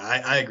 Yeah,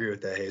 I agree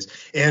with that, Haize.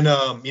 And,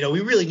 we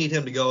really need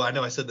him to go. I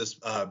know I said this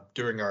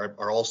during our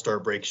All-Star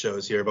break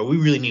shows here, but we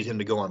really need him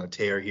to go on a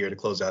tear here to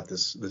close out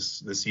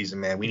this season,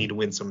 man. We need to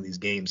win some of these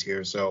games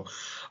here. So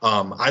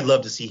I'd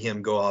love to see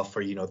him go off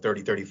for,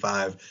 30,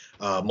 35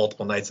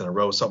 multiple nights in a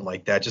row, something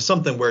like that. Just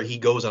something where he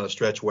goes on a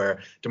stretch where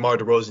DeMar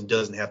DeRozan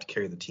doesn't have to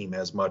carry the team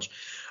as much.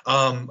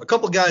 A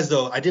couple guys,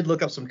 though, I did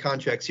look up some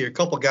contracts here. A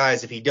couple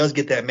guys, if he does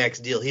get that max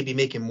deal, he'd be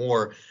making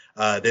more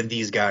than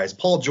these guys.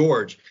 Paul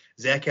George.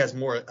 Zach has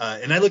more,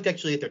 and I looked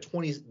actually at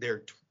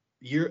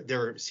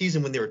their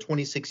season when they were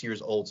 26 years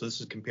old. So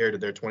this is compared to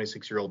their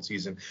 26-year-old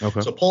season.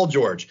 Okay. So Paul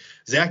George,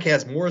 Zach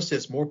has more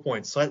assists, more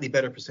points, slightly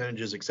better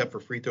percentages, except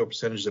for free throw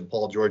percentages than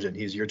Paul George in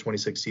his year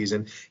 26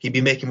 season. He'd be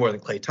making more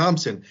than Klay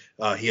Thompson.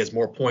 He has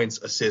more points,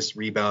 assists,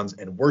 rebounds,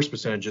 and worse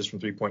percentages from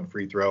 3-point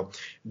free throw.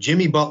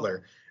 Jimmy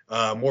Butler,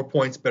 more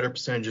points, better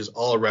percentages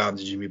all around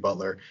to Jimmy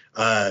Butler.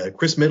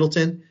 Chris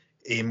Middleton.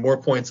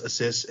 More points,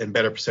 assists, and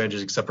better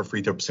percentages except for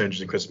free throw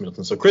percentages than Chris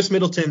Middleton. So Chris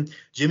Middleton,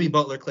 Jimmy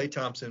Butler, Klay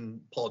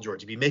Thompson, Paul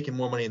George. You'd be making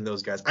more money than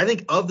those guys. I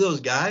think of those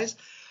guys,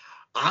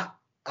 I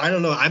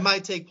don't know. I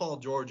might take Paul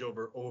George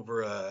over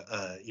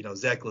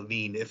Zach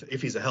LaVine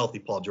if he's a healthy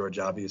Paul George,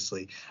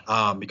 obviously,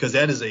 because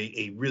that is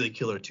a really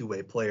killer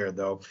two-way player,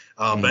 though.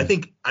 But I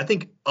think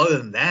other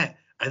than that,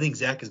 I think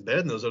Zach is better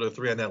than those other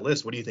three on that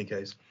list. What do you think,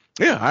 Haize?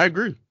 Yeah, I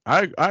agree.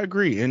 I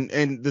agree.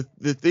 And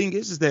the thing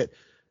is that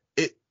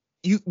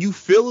you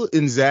feel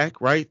in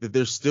Zach, right, that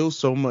there's still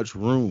so much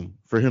room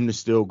for him to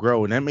still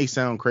grow. And that may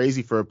sound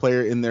crazy for a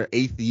player in their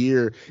 8th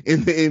year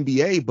in the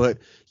NBA. But,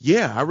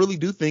 yeah, I really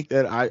do think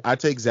that I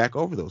take Zach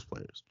over those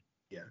players.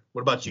 Yeah.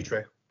 What about you,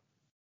 Trey?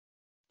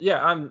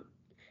 Yeah,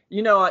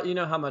 you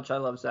know how much I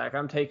love Zach.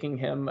 I'm taking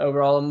him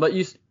over all of them. But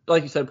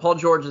like you said, Paul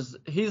George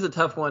he's a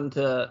tough one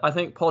to – I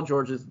think Paul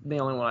George is the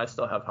only one I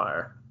still have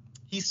higher.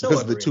 He's so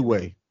because of the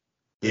two-way.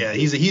 Yeah,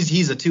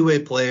 he's a two-way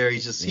player.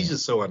 He's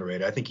just so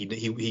underrated. I think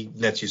he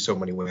nets you so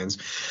many wins.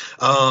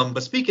 But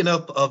speaking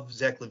of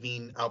Zach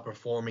LaVine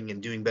outperforming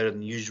and doing better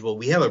than usual,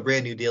 we have a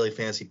brand new daily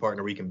fantasy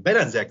partner where you can bet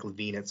on Zach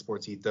LaVine at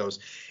Sports Ethos.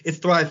 It's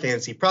Thrive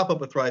Fantasy. Prop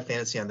up with Thrive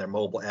Fantasy on their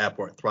mobile app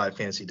or at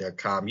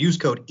thrivefantasy.com. Use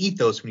code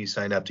ETHOS when you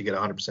sign up to get a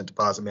 100%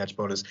 deposit match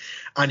bonus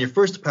on your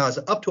first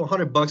deposit up to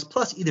 $100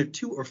 plus either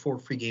 2 or 4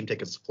 free game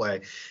tickets to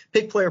play.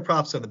 Pick player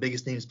props on the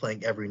biggest names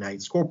playing every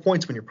night. Score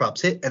points when your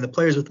props hit, and the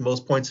players with the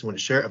most points win a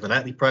share of the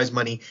nightly prize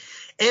money.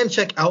 And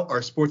check out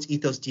our Sports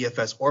Ethos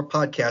DFS or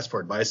podcast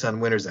for advice on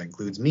winners. That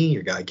includes me,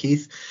 your guy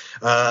Keith.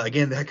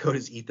 Again, that code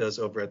is Ethos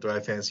over at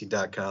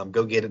thrivefantasy.com.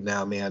 Go get it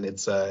now, man.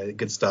 It's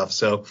good stuff.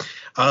 So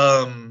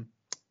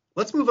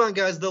let's move on,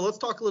 guys, though. Let's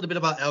talk a little bit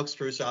about Alex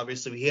Caruso.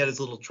 Obviously, he had his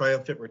little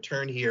triumphant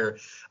return here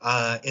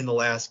in the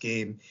last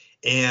game.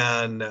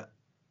 And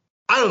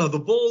I don't know. The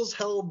Bulls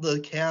held the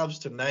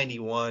Cavs to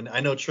 91. I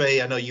know, Trey,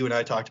 you and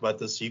I talked about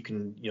this, so you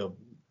can,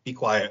 be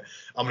quiet.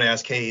 I'm going to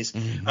ask Haize.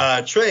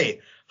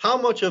 Trey,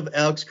 how much of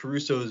Alex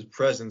Caruso's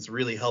presence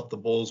really helped the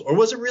Bulls, or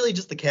was it really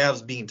just the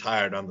Cavs being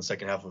tired on the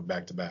second half of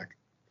back-to-back?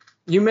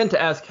 You meant to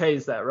ask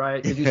Haize that,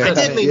 right? I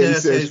did mean to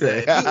ask Haize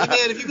that.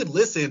 Man, if you could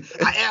listen,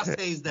 I asked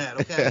Haize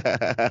that,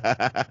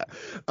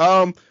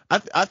 okay?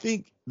 I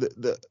think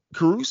the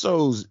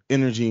Caruso's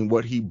energy and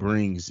what he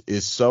brings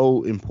is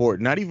so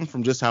important, not even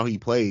from just how he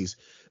plays.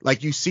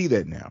 Like, you see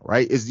that now,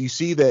 right? Is you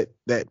see that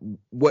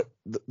what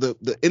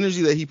the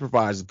energy that he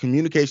provides, the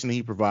communication that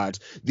he provides,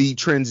 the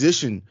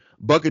transition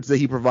buckets that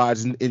he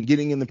provides in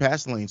getting in the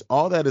passing lanes,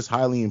 all that is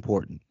highly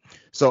important.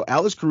 So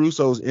Alex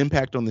Caruso's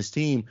impact on this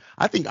team,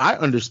 I think I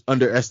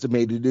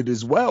underestimated it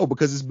as well,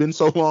 because it's been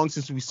so long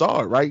since we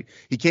saw it, right?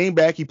 He came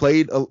back, he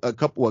played a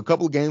couple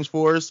of games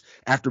for us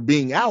after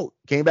being out,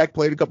 came back,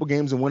 played a couple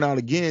games and went out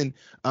again.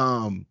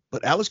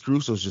 But Alex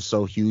Caruso is just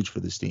so huge for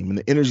this team, and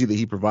the energy that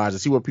he provides. I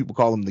see what people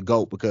call him the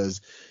GOAT,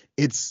 because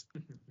it's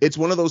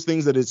one of those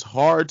things that it's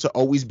hard to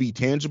always be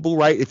tangible,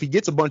 right? If he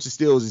gets a bunch of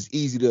steals, it's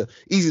easy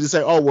to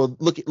say, oh, well,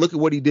 look at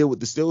what he did with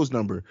the steals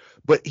number.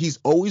 But he's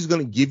always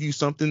going to give you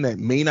something that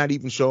may not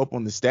even show up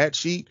on the stat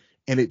sheet,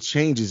 and it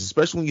changes,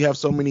 especially when you have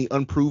so many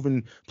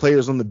unproven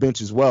players on the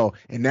bench as well.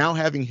 And now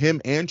having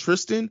him and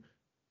Tristan,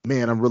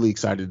 man, I'm really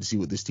excited to see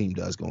what this team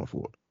does going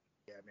forward.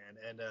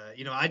 And,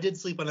 I did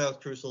sleep on Alex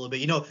Caruso a little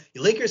bit.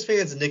 Lakers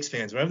fans and Knicks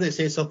fans, whenever they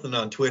say something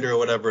on Twitter or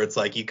whatever, it's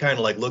like you kind of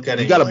like look at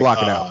it. You got to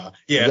block it out.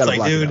 Yeah, it's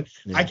like, dude,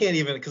 I can't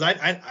even, because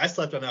I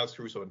slept on Alex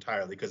Caruso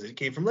entirely because it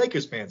came from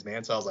Lakers fans,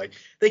 man. So I was like,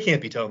 they can't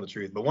be telling the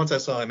truth. But once I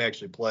saw him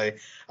actually play,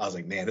 I was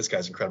like, man, this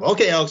guy's incredible.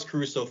 Okay, Alex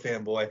Caruso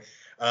fanboy.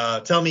 Go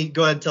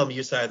ahead and tell me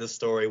your side of the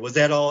story. Was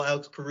that all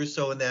Alex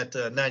Caruso in that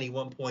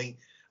 91-point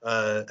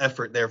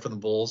effort there for the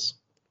Bulls?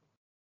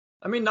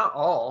 I mean, not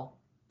all,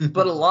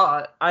 but a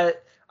lot.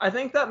 I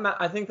think that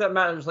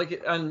matters.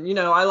 And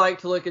I like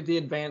to look at the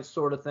advanced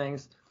sort of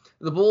things.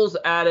 The Bulls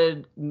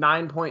added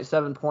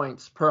 9.7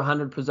 points per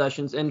 100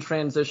 possessions in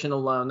transition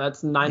alone.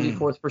 That's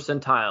 94th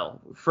percentile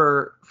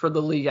for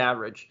the league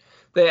average.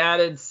 They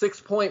added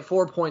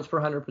 6.4 points per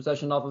 100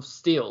 possession off of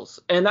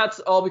steals, and that's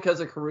all because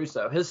of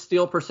Caruso. His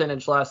steal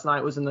percentage last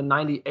night was in the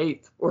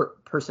 98th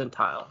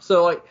percentile.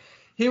 So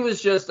he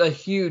was just a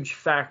huge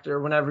factor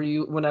whenever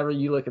you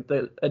look at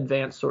the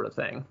advanced sort of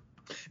thing.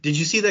 Did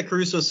you see that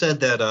Caruso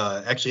said that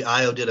actually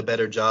Io did a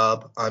better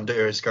job on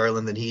Darius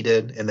Garland than he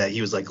did, and that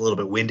he was like a little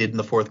bit winded in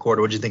the fourth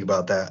quarter? What did you think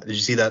about that? Did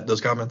you see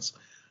those comments?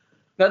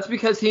 That's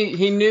because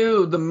he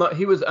knew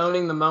he was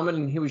owning the moment,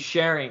 and he was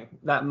sharing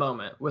that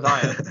moment with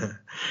Io.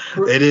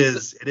 It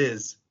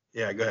is.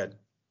 Yeah, go ahead.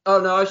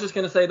 Oh no, I was just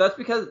gonna say that's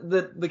because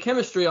the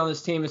chemistry on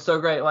this team is so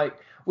great. Like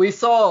we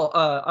saw,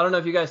 I don't know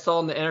if you guys saw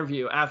in the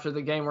interview after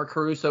the game where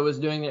Caruso was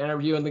doing the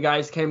interview and the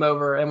guys came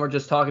over and were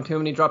just talking to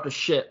him and he dropped a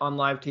shit on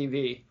live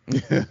TV.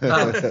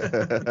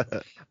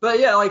 But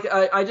yeah, like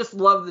I just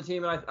love the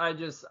team and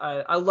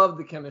I love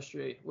the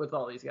chemistry with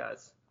all these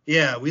guys.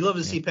 Yeah, we love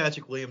to see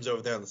Patrick Williams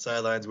over there on the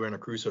sidelines wearing a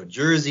Caruso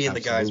jersey and Absolutely.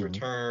 the guys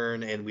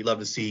return, and we love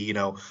to see,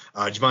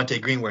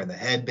 Javonte Green wearing the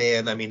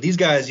headband. I mean, these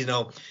guys,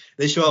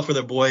 they show out for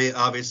their boy,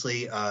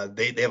 obviously.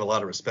 They have a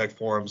lot of respect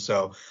for him.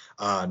 So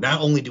not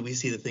only do we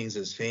see the things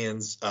as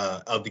fans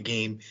of the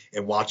game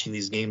and watching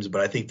these games, but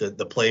I think that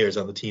the players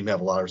on the team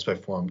have a lot of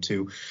respect for him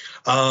too.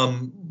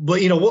 But,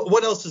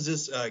 what else does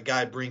this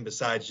guy bring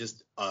besides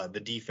just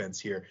the defense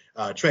here?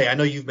 Trey, I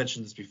know you've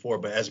mentioned this before,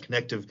 but as a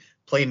connective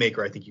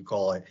playmaker, I think you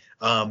call it.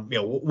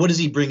 What does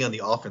he bring on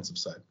the offensive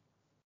side?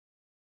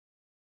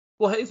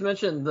 Well, Haize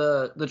mentioned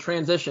the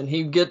transition.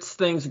 He gets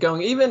things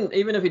going. Even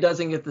if he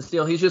doesn't get the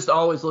steal, he's just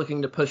always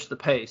looking to push the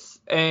pace.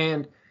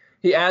 And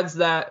he adds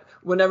that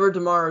whenever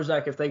DeMar or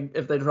Zach, if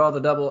they draw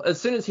the double,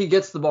 as soon as he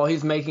gets the ball,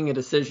 he's making a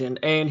decision.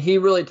 And he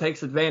really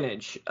takes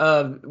advantage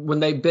of when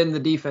they bend the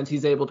defense,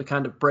 he's able to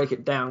kind of break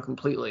it down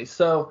completely.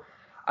 So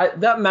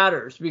that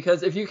matters,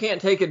 because if you can't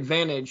take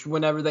advantage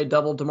whenever they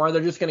double DeMar,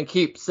 they're just going to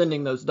keep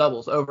sending those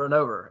doubles over and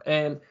over.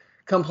 And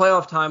come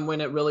playoff time, when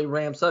it really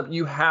ramps up,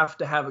 you have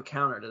to have a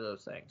counter to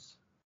those things.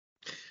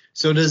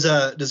 So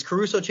does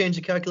Caruso change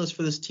the calculus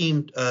for this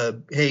team,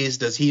 Haize?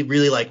 Does he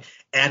really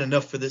add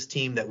enough for this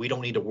team that we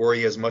don't need to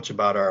worry as much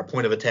about our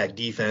point of attack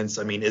defense?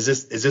 I mean, is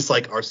this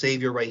like our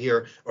savior right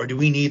here, or do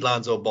we need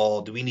Lonzo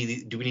Ball? Do we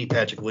need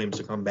Patrick Williams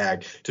to come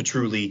back to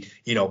truly,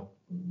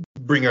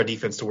 bring our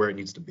defense to where it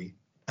needs to be?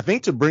 I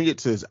think to bring it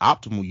to its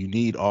optimal, you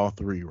need all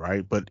three,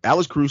 right? But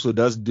Alex Caruso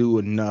does do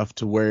enough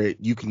to where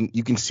you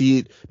can see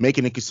it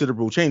making a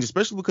considerable change,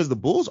 especially because the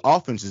Bulls'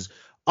 offense is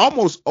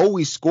almost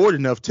always scored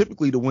enough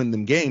typically to win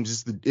them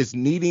games. It's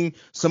needing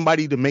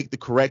somebody to make the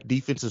correct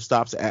defensive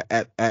stops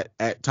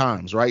at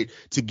times, right?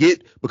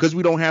 Because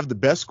we don't have the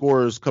best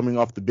scorers coming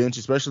off the bench,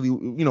 especially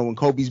when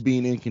Kobe's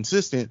being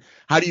inconsistent.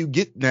 How do you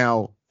get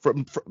now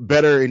from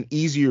better and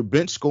easier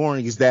bench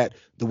scoring? Is that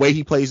the way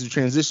he plays the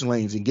transition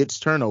lanes and gets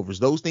turnovers?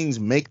 Those things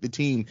make the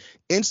team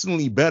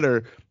instantly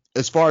better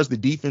as far as the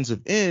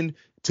defensive end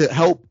to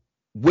help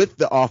with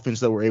the offense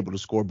that we're able to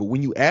score. But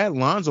when you add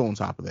Lonzo on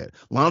top of that,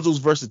 Lonzo's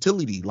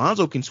versatility,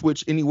 Lonzo can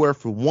switch anywhere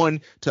from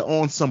 1 to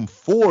on some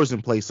 4s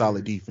and play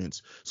solid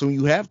defense. So when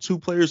you have two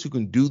players who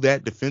can do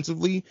that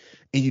defensively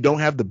and you don't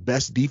have the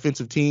best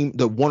defensive team,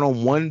 the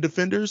one-on-one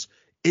defenders,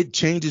 it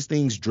changes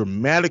things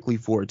dramatically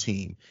for a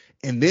team.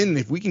 And then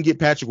if we can get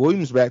Patrick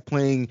Williams back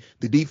playing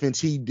the defense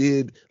he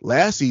did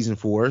last season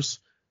for us,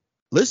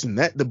 listen,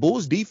 that the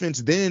Bulls defense,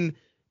 then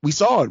we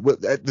saw it.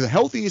 The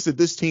healthiest that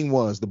this team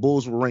was, the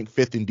Bulls were ranked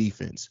 5th in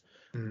defense.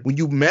 Mm-hmm. When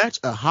you match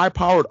a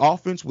high-powered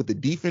offense with a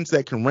defense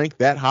that can rank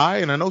that high,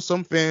 and I know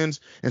some fans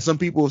and some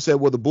people have said,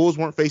 well, the Bulls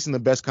weren't facing the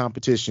best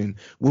competition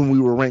when we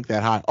were ranked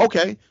that high.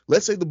 Okay,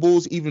 let's say the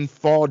Bulls even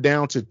fall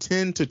down to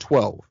 10 to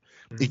 12.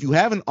 If you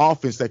have an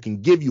offense that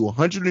can give you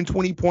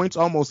 120 points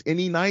almost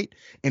any night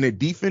and a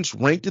defense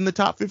ranked in the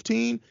top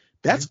 15,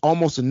 that's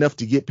almost enough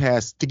to get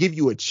past, to give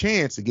you a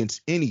chance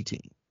against any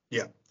team.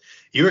 Yeah,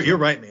 you're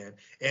right, man.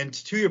 And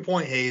to your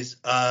point, Haize,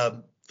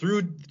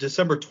 through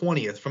December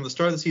 20th, from the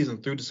start of the season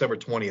through December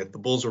 20th, the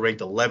Bulls were ranked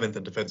 11th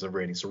in defensive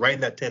rating. So right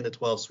in that 10 to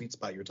 12 sweet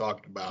spot you're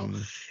talking about.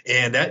 Mm-hmm.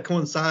 And that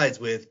coincides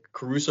with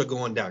Caruso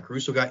going down.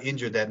 Caruso got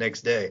injured that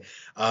next day.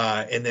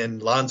 And then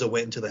Lonzo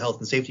went into the health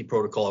and safety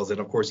protocols.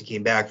 And of course he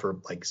came back for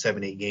like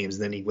 7-8 games.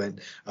 And then he went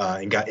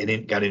and got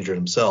injured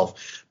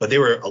himself. But they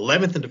were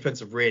 11th in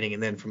defensive rating.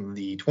 And then from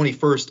the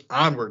 21st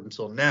onward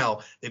until now,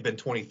 they've been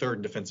 23rd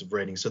in defensive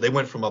rating. So they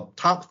went from a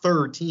top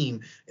 3rd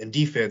team in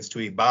defense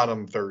to a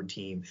bottom 3rd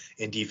team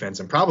in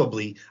defense, and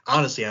probably,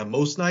 honestly, on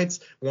most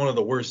nights, one of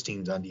the worst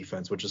teams on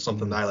defense, which is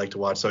something that I like to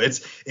watch. So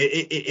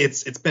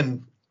it's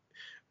been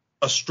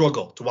a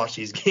struggle to watch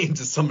these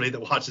games as somebody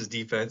that watches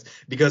defense,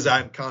 because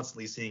I'm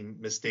constantly seeing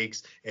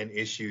mistakes and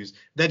issues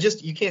that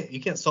just you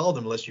can't solve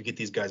them unless you get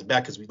these guys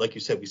back. Because like you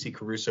said, we see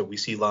Caruso, we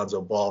see Lonzo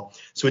Ball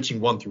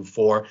switching 1 through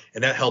 4,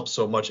 and that helps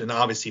so much. And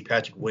obviously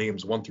Patrick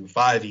Williams 1 through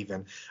 5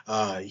 even,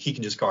 he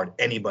can just guard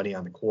anybody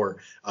on the court.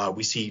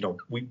 We see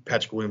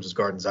Patrick Williams is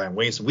guarding Zion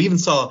Williamson. We even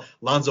saw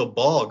Lonzo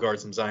Ball guard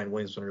some Zion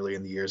Williamson earlier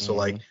in the year.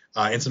 So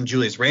and some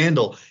Julius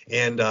Randle,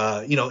 and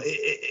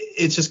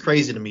it's just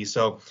crazy to me.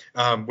 So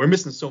we're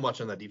missing so much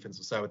on that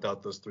defensive side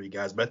without those 3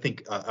 guys. But I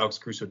think Alex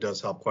Caruso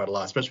does help quite a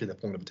lot, especially that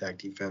point of attack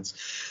defense.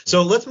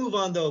 So let's move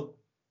on, though.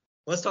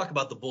 Let's talk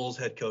about the Bulls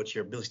head coach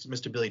here,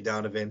 Mr. Billy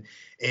Donovan.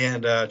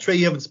 And Trey,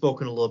 you haven't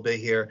spoken a little bit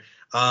here.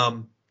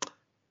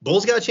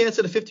 Bulls got a chance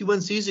at a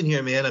 50-win season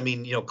here, man. I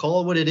mean,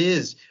 call it what it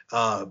is.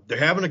 They're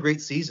having a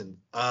great season.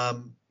 I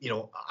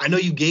know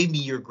you gave me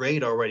your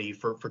grade already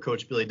for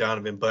Coach Billy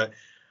Donovan, but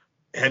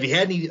have you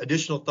had any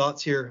additional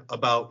thoughts here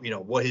about,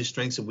 what his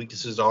strengths and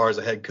weaknesses are as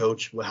a head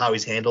coach, how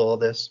he's handled all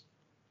this?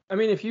 I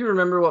mean, if you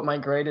remember what my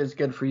grade is,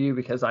 good for you,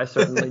 because I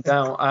certainly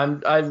don't. I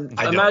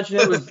I imagine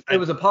it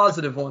was a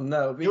positive one,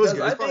 though. It was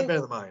good. It's probably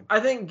better than mine. I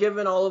think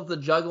given all of the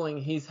juggling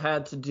he's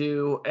had to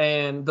do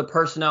and the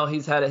personnel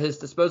he's had at his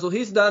disposal,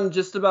 he's done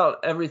just about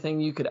everything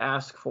you could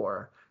ask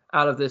for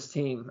out of this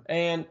team.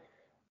 And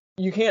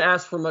you can't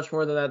ask for much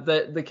more than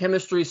that. The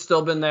chemistry's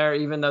still been there,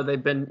 even though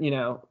they've been,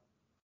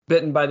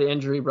 bitten by the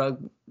injury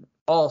bug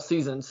all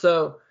season.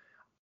 So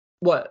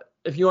what?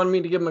 If you wanted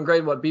me to give him a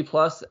grade, what, B+,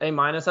 A-?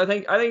 I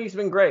think he's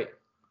been great.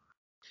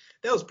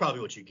 That was probably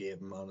what you gave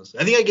him, honestly.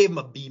 I think I gave him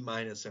a B-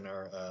 in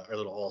our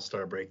little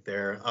all-star break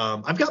there.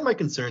 I've got my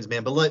concerns,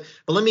 man, but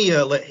let me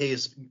let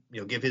Haize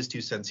give his 2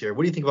 cents here.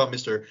 What do you think about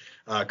Mr.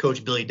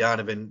 Coach Billy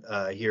Donovan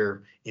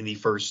here in the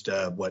first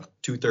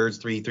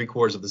 2/3,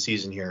 three-quarters of the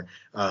season here?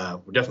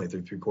 We're definitely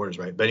through 3/4,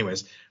 right? But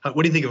anyways,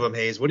 what do you think of him,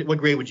 Haize? What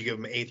grade would you give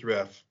him, A through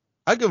F?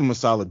 I give him a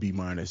solid B-.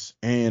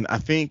 And I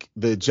think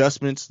the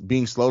adjustments,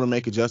 being slow to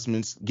make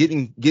adjustments,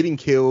 getting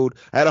killed.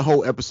 I had a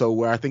whole episode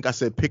where I think I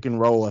said pick and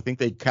roll. I think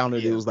they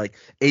counted it was like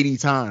 80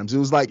 times. It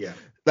was like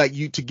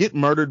you to get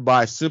murdered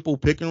by a simple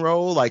pick and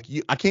roll. I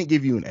can't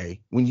give you an A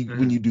when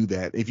you do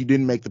that if you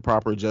didn't make the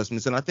proper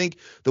adjustments. And I think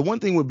the one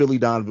thing with Billy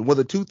Donovan,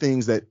 the 2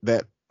 things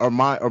that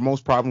are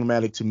most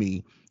problematic to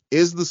me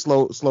is the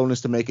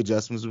slowness to make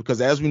adjustments, because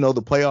as we know, the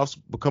playoffs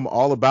become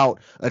all about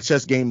a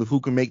chess game of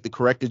who can make the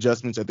correct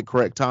adjustments at the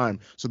correct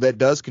time. So that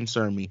does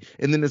concern me.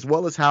 And then as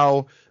well as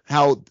how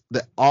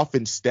the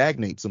offense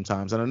stagnates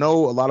sometimes. And I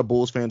know a lot of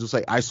Bulls fans will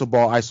say iso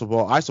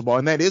ball,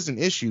 and that is an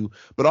issue.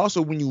 But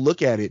also when you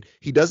look at it,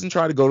 he doesn't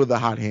try to go to the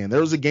hot hand.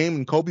 There was a game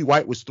when Kobe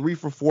White was 3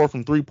 for 4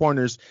 from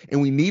 3-pointers,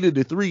 and we needed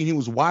a 3, and he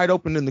was wide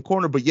open in the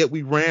corner, but yet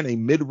we ran a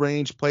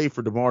mid-range play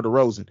for DeMar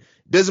DeRozan.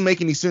 It doesn't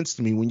make any sense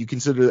to me when you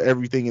consider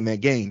everything in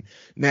that game.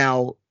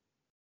 Now,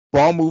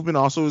 ball movement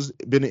also has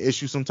been an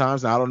issue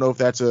sometimes. Now, I don't know if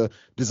that's a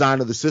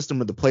design of the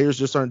system or the players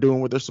just aren't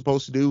doing what they're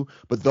supposed to do,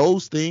 but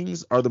those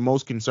things are the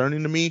most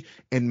concerning to me,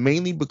 and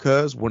mainly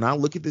because when I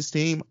look at this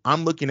team,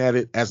 I'm looking at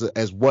it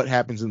as what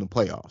happens in the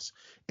playoffs.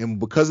 And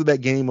because of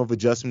that game of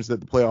adjustments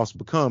that the playoffs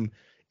become,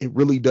 it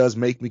really does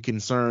make me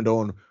concerned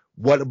on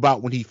what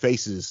about when he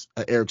faces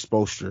Eric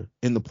Spoelstra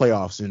in the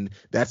playoffs, and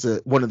that's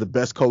one of the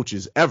best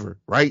coaches ever,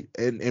 right?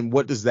 And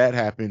what does that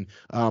happen?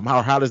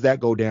 How does that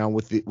go down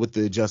with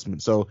the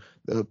adjustment? So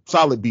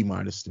solid B-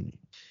 to me.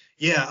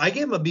 Yeah, I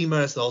gave him a B-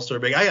 the All-Star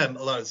break. I got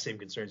a lot of the same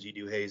concerns you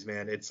do, Haize,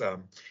 man. It's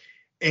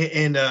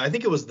And I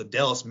think it was the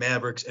Dallas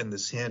Mavericks and the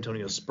San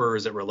Antonio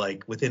Spurs that were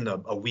like within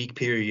a week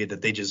period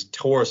that they just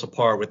tore us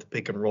apart with the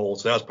pick and roll.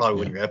 So that was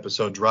probably when your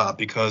episode dropped,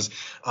 because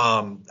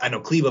I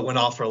know Cleveland went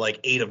off for like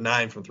 8 of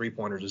 9 from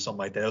 3-pointers or something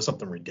like that. It was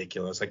something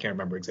ridiculous. I can't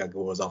remember exactly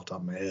what it was off the top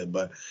of my head.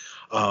 But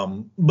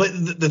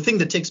the thing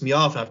that ticks me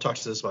off, and I've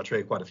talked to this about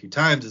Trey quite a few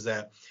times, is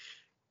that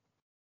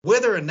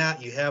whether or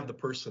not you have the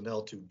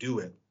personnel to do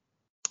it,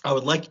 I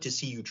would like to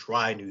see you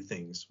try new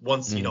things.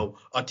 Once,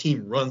 a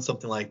team runs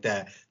something like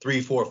that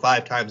 3, 4,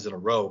 5 times in a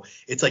row,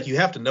 it's like you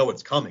have to know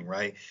it's coming,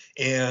 right?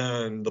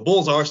 And the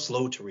Bulls are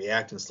slow to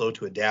react and slow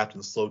to adapt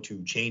and slow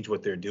to change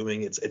what they're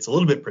doing. It's a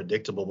little bit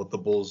predictable what the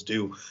Bulls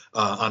do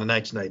on a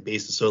night-to-night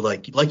basis. So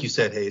like you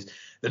said, Haize,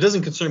 that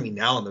doesn't concern me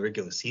now in the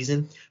regular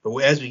season, but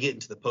as we get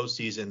into the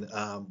postseason,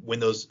 when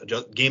those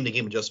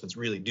game-to-game adjustments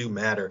really do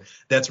matter,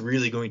 that's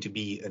really going to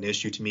be an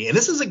issue to me. And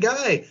this is a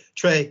guy,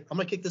 Trey, I'm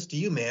going to kick this to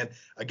you, man,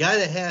 a guy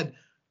that had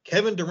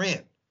Kevin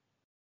Durant,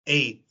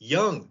 a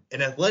young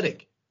and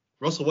athletic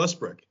Russell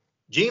Westbrook,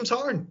 James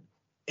Harden,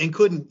 and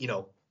couldn't,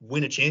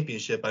 win a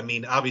championship. I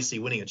mean, obviously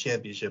winning a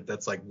championship,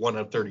 that's like 1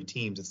 of 30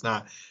 teams. It's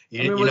not.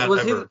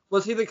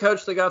 Was he the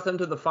coach that got them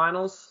to the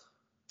finals?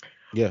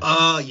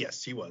 Yeah.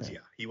 Yes, he was. Yeah,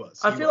 he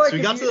was. I feel like so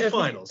he got to the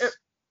finals.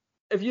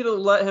 If you'd have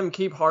let him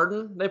keep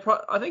Harden,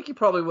 I think he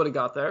probably would have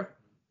got there.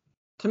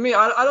 To me,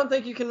 I don't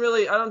think you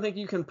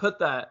can put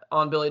that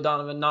on Billy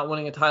Donovan not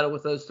winning a title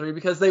with those 3,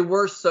 because they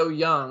were so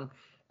young,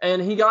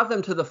 and he got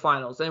them to the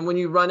finals. And when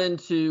you run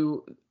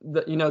into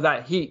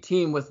that Heat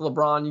team with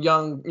LeBron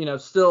young,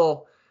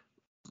 still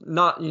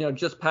not,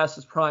 just past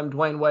his prime,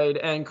 Dwayne Wade,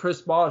 and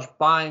Chris Bosh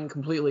buying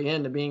completely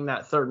into being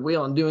that third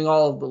wheel and doing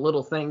all of the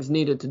little things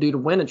needed to do to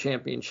win a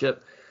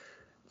championship.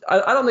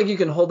 I don't think you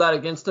can hold that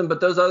against him,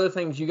 but those other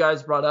things you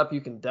guys brought up,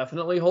 you can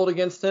definitely hold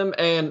against him.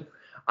 And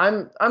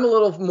I'm a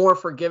little more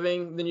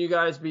forgiving than you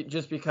guys,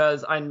 just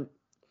because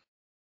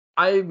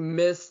I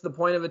miss the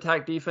point of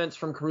attack defense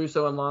from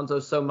Caruso and Lonzo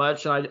so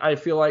much, and I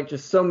feel like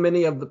just so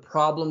many of the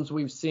problems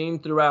we've seen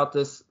throughout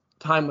this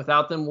time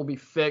without them will be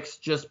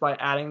fixed just by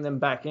adding them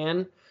back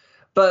in.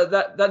 But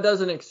that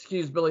doesn't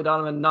excuse Billy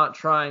Donovan not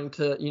trying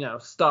to,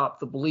 stop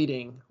the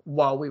bleeding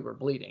while we were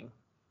bleeding.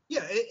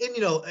 Yeah,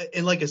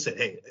 and like I said,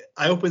 hey,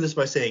 I opened this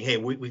by saying, hey,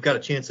 we've got a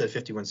chance at a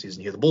 51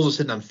 season here. The Bulls are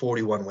sitting on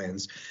 41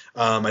 wins.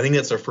 I think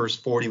that's their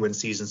first 40-win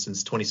season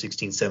since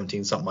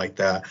 2016-17, something like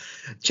that.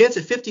 Chance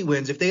at 50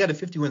 wins, if they had a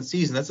 51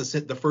 season, that's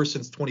the first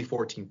since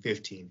 2014-15.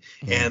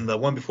 Mm-hmm. And the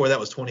one before that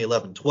was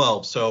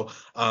 2011-12. So,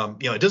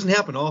 it doesn't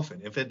happen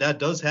often. If that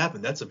does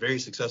happen, that's a very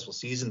successful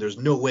season. There's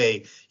no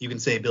way you can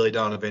say Billy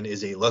Donovan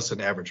is a less than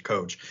average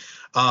coach.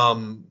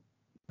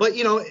 But,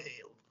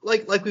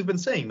 like we've been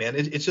saying, man,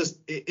 it's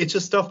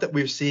just stuff that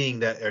we're seeing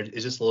that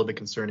is just a little bit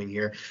concerning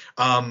here.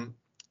 But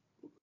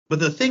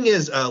the thing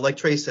is, like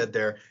Trey said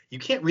there, you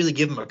can't really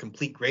give him a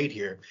complete grade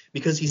here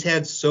because he's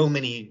had so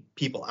many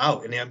people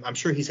out, and I'm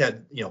sure he's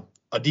had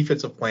a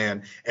defensive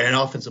plan and an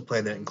offensive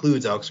plan that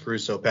includes Alex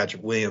Caruso,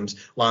 Patrick Williams,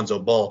 Lonzo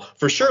Ball,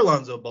 for sure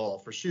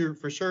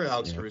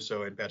Alex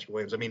Caruso and Patrick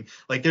Williams. I mean,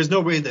 like, there's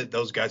no way that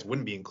those guys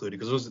wouldn't be included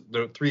because those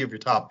are three of your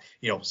top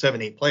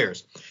 7-8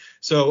 players.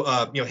 So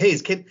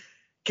Haize,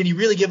 can you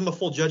really give him a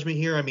full judgment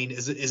here? I mean,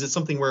 is it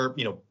something where,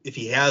 if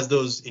he has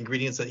those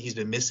ingredients that he's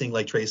been missing,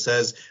 like Trey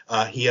says,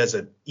 he has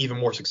even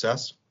more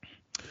success?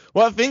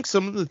 Well, I think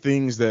some of the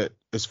things that,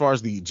 as far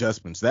as the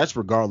adjustments, that's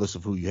regardless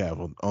of who you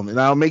have on.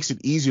 Now it makes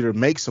it easier to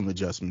make some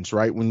adjustments,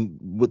 right?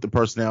 With the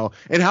personnel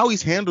and how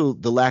he's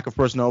handled the lack of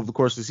personnel over the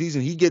course of the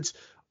season, he gets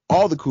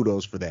all the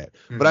kudos for that.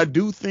 Mm-hmm. But I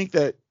do think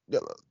that,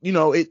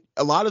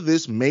 a lot of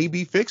this may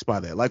be fixed by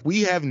that. Like,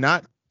 we have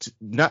not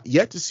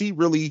yet to see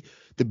really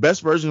the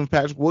best version of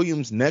Patrick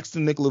Williams next to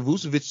Nikola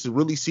Vucevic to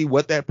really see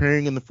what that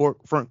pairing in the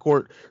front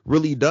court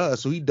really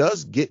does. So he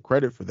does get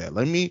credit for that.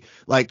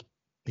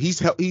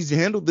 He's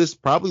handled this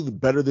probably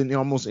better than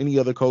almost any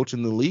other coach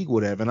in the league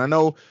would have. And I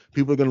know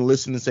people are going to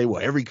listen and say,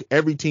 well,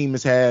 every team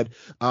has had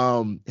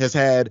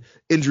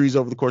injuries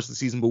over the course of the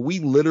season, but we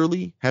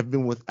literally have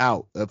been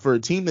without, for a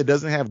team that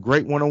doesn't have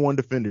great one-on-one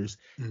defenders,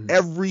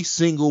 every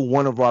single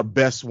one of our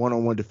best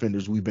one-on-one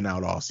defenders, we've been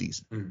out all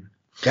season.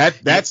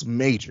 That's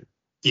major.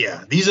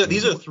 Yeah, these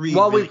are three.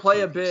 While we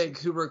play a big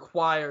who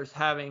requires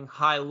having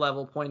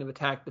high-level point of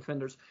attack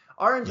defenders,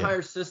 our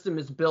entire system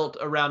is built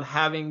around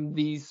having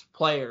these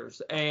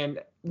players. And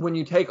when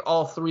you take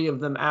all three of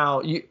them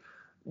out,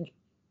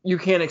 you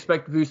can't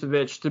expect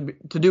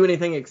Vucevic to do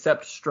anything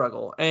except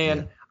struggle.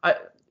 And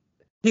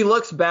he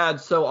looks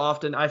bad so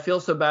often. I feel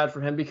so bad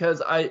for him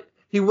because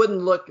he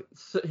wouldn't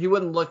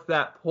look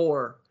that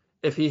poor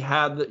if he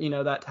had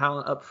that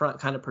talent up front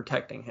kind of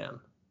protecting him.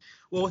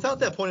 Well, without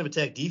that point of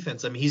attack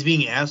defense, I mean, he's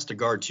being asked to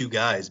guard two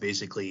guys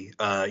basically,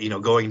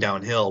 going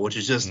downhill, which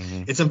is just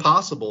it's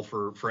impossible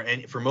for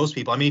most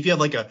people. I mean, if you have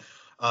like an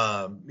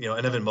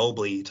Evan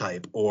Mobley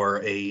type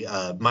or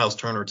a Miles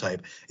Turner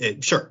type,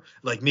 sure,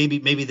 like maybe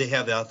they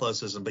have the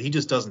athleticism, but he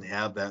just doesn't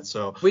have that.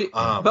 So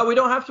but we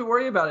don't have to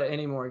worry about it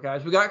anymore,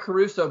 guys. We got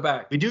Caruso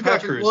back. We do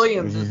Patrick got Caruso.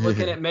 Williams is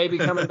looking at maybe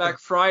coming back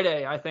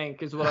Friday, I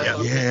think, is what I saw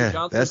Mr.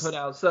 Johnson put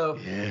out. So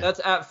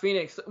that's at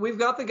Phoenix. We've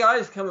got the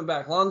guys coming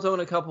back. Lonzo in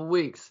a couple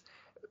weeks.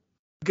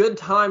 Good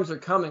times are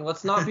coming.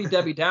 Let's not be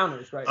Debbie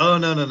Downers right now. Oh,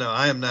 no.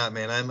 I am not,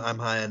 man. I'm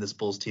high on this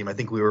Bulls team. I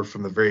think we were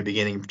from the very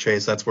beginning,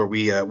 Chase. That's where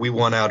we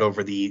won out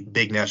over the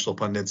big national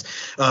pundits.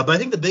 But I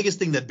think the biggest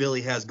thing that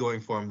Billy has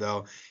going for him,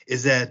 though,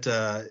 is that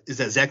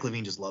Zach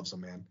LaVine just loves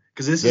him, man.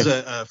 Because this is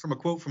from a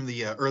quote from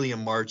the early in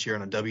March here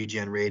on a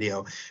WGN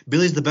radio.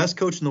 Billy's the best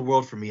coach in the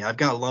world for me. I've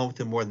got along with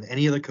him more than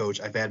any other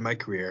coach I've had in my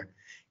career.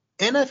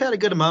 And I've had a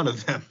good amount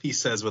of them, he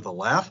says with a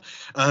laugh,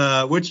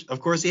 which,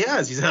 of course, he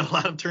has. He's had a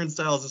lot of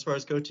turnstiles as far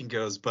as coaching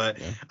goes. But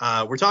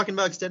we're talking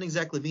about extending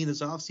Zach LaVine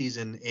this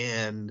offseason.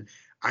 And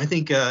I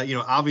think,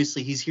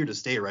 obviously he's here to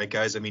stay, right,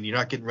 guys? I mean, you're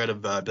not getting rid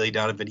of Billy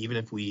Donovan, even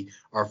if we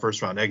are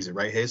first-round exit,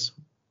 right, Haize?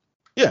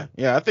 Yeah.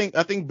 I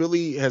think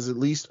Billy has at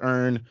least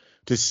earned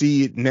to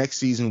see next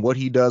season what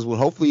he does with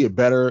hopefully a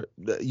better,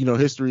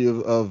 history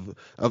of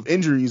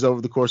injuries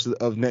over the course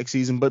of next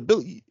season. But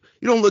Billy,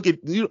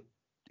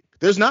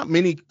 there's not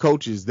many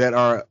coaches that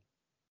are,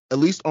 at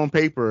least on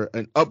paper,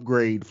 an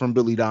upgrade from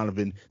Billy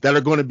Donovan that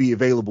are going to be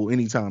available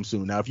anytime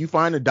soon. Now, if you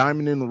find a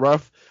diamond in the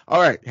rough, all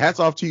right,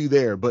 hats off to you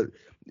there. But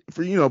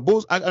for,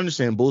 Bulls, I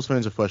understand Bulls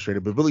fans are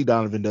frustrated, but Billy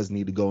Donovan doesn't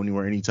need to go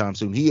anywhere anytime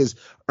soon. He has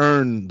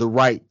earned the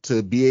right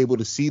to be able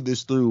to see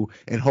this through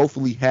and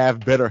hopefully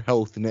have better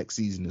health next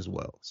season as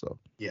well. So,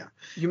 yeah.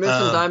 You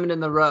mentioned diamond in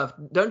the rough.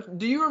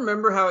 Do you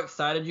remember how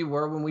excited you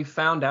were when we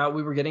found out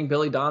we were getting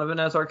Billy Donovan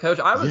as our coach?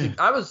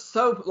 I was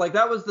so like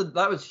that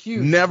was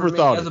huge. Never for me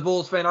thought as a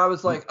Bulls fan. I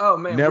was like, oh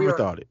man,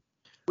 thought it.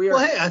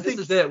 I think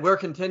this is it. We're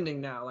contending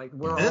now. Like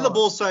we're. And then the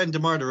Bulls signed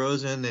DeMar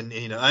DeRozan,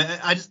 and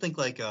I just think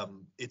like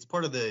it's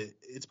part of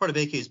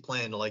AK's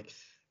plan to like.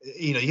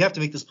 You have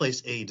to make this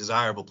place a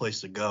desirable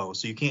place to go.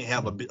 So you can't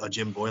have a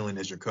Jim Boylan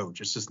as your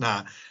coach. It's just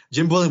not.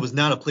 Jim Boylan was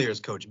not a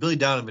player's coach. Billy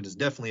Donovan is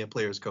definitely a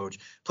player's coach.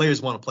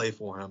 Players want to play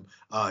for him.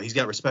 He's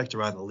got respect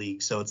around the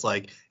league. So it's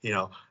like,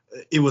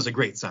 it was a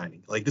great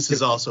signing. Like this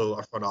is also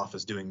our front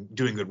office doing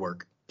good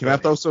work. Can I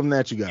throw something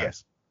at you guys?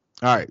 Yes.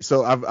 All right.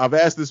 So I've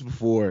asked this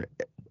before.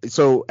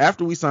 So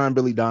after we signed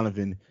Billy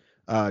Donovan,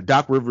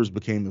 Doc Rivers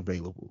became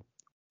available.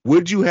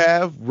 Would you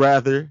have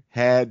rather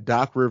had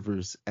Doc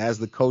Rivers as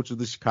the coach of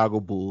the Chicago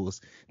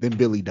Bulls than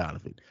Billy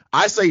Donovan?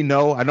 I say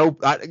no. I know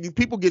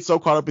people get so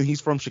caught up in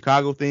he's from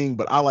Chicago thing,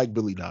 but I like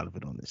Billy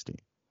Donovan on this team.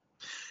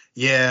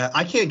 Yeah,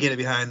 I can't get it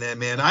behind that,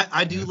 man.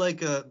 I do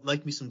like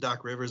me some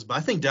Doc Rivers, but I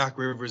think Doc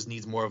Rivers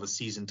needs more of a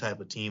seasoned type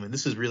of team, and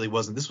this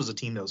was a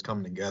team that was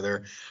coming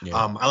together. Yeah.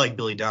 I like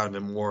Billy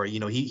Donovan more. You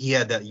know, he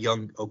had that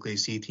young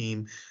OKC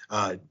team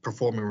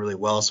performing really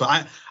well, so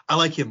I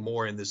like him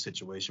more in this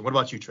situation. What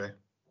about you, Trey?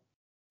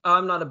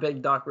 I'm not a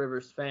big Doc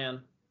Rivers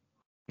fan.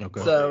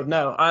 Okay. So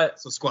no,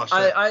 so squash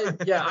that. I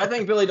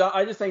think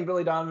I just think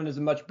Billy Donovan is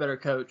a much better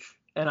coach,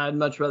 and I'd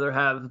much rather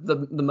have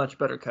the much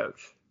better coach.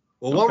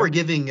 Well, while we're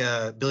giving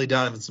Billy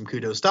Donovan some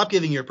kudos, stop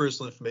giving your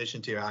personal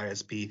information to your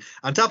ISP.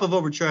 On top of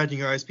overcharging,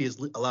 your ISP is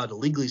allowed to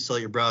legally sell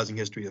your browsing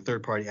history to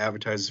third-party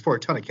advertisers for a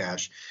ton of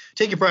cash.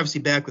 Take your privacy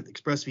back with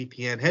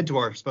ExpressVPN. Head to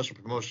our special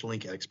promotional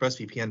link at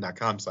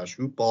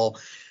expressvpn.com/hoopball.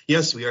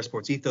 Yes, we are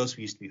Sports Ethos.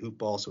 We used to be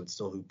Hoopball, so it's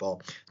still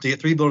Hoopball. To get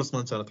 3 bonus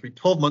months on a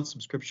 12-month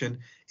subscription,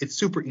 it's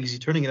super easy.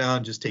 Turning it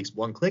on just takes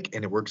one click,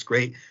 and it works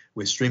great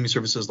with streaming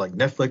services like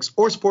Netflix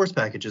or sports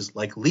packages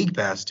like League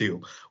Pass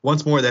too.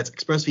 Once more, that's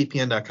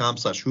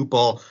expressvpn.com/hoopball.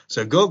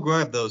 So go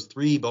grab those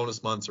 3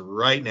 bonus months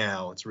right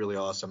now. It's really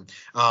awesome.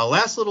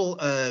 Last little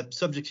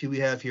subject we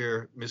have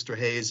here, Mr.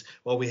 Haize,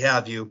 while we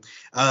have you.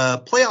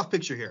 Playoff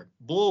picture here.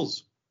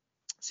 Bulls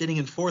sitting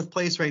in 4th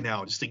place right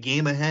now, just a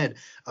game ahead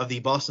of the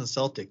Boston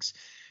Celtics.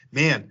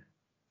 Man,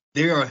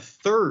 they are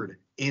 3rd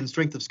in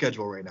strength of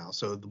schedule right now.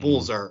 So the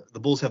Bulls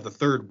have the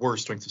 3rd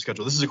worst strength of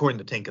schedule. This is according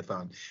to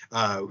Tankathon,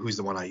 who's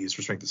the one I use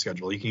for strength of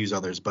schedule. You can use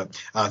others, but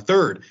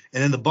 3rd.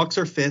 And then the Bucks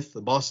are 5th.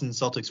 The Boston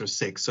Celtics are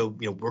 6th. So,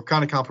 you know, we're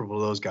kind of comparable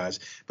to those guys.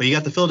 But you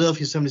got the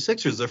Philadelphia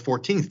 76ers, they're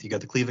 14th. You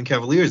got the Cleveland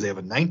Cavaliers, they have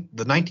the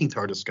 19th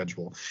hardest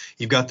schedule.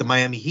 You've got the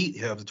Miami Heat,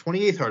 who have the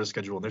 28th hardest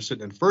schedule, and they're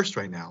sitting in 1st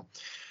right now.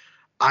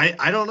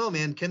 I don't know,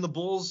 man. Can the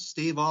Bulls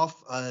stave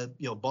off,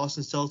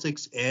 Boston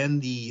Celtics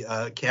and the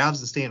Cavs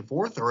and stay in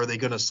 4th, or are they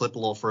going to slip a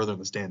little further in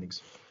the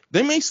standings?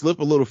 They may slip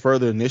a little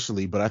further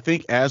initially, but I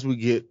think as we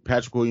get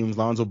Patrick Williams,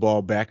 Lonzo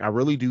Ball back, I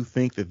really do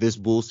think that this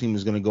Bulls team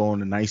is going to go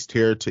on a nice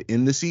tear to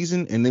end the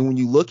season. And then when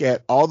you look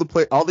at all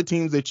the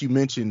teams that you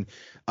mentioned,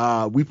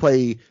 we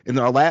play in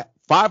our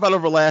 5 out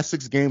of our last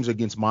 6 games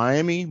against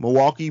Miami,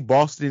 Milwaukee,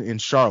 Boston, and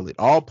Charlotte,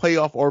 all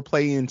playoff or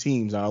play-in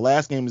teams. Our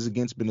last game is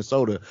against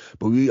Minnesota,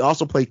 but we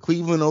also play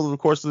Cleveland over the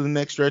course of the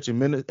next stretch and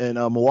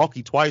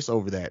Milwaukee twice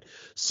over that.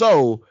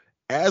 So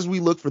as we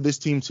look for this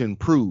team to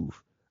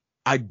improve,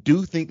 I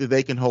do think that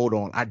they can hold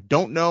on. I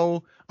don't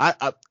know.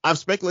 I've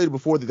speculated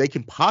before that they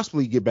can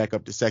possibly get back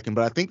up to 2nd,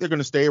 but I think they're going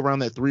to stay around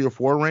that 3 or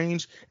 4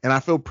 range, and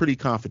I feel pretty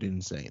confident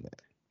in saying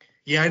that.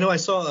 Yeah, I know.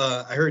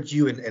 I heard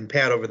you and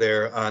Pat over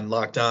there on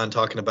Locked On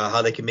talking about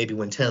how they can maybe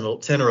win 10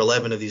 or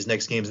 11 of these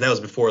next games. And that was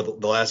before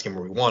the last game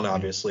where we won,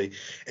 obviously.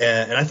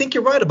 And I think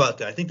you're right about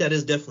that. I think that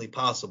is definitely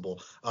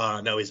possible.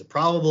 Now, is it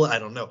probable? I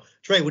don't know.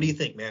 Trey, what do you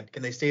think, man?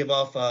 Can they stave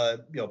off,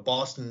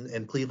 Boston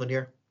and Cleveland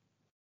here?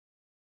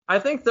 I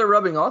think they're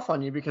rubbing off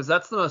on you because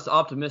that's the most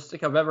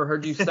optimistic I've ever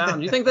heard you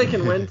sound. You think they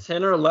can win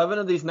 10 or 11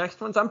 of these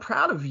next ones? I'm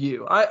proud of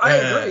you. I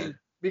agree.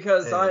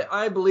 Because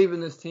I believe in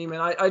this team, and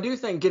I do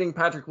think getting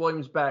Patrick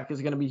Williams back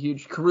is going to be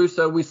huge.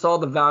 Caruso, we saw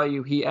the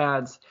value he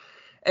adds.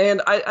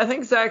 And I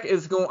think Zach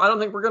is going – I don't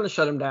think we're going to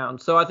shut him down.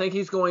 So I think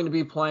he's going to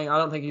be playing. I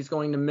don't think he's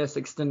going to miss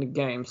extended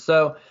games.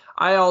 So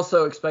I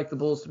also expect the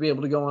Bulls to be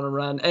able to go on a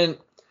run. And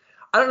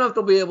I don't know if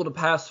they'll be able to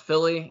pass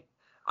Philly.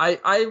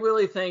 I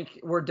really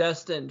think we're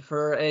destined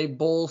for a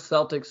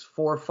Bulls-Celtics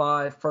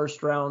 4-5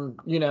 first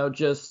round,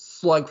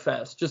 just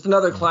slugfest. Just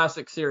another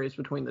classic series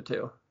between the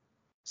two.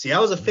 See, I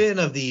was a fan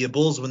of the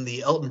Bulls when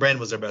the Elton Brand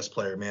was their best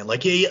player, man.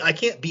 Like, I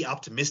can't be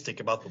optimistic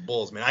about the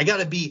Bulls, man. I got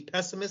to be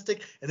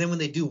pessimistic, and then when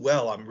they do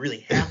well, I'm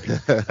really happy.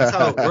 That's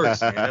how it works,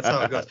 man. That's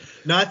how it goes.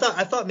 No, I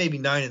thought maybe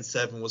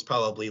 9-7 was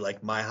probably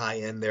like my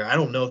high end there. I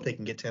don't know if they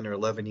can get 10 or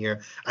 11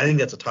 here. I think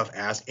that's a tough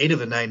ask. 8 of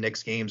the 9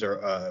 next games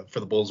are for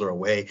the Bulls are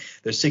away.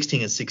 They're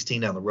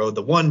 16-16 on the road.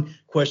 The one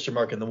question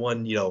mark and the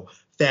one,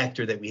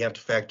 factor that we have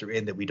to factor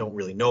in that we don't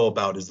really know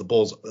about is the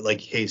Bulls, like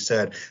Haize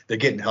said, they're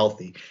getting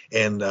healthy.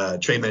 And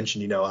Trey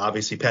mentioned,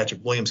 obviously Patrick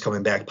Williams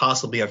coming back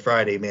possibly on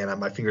Friday, man.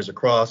 My fingers are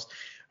crossed.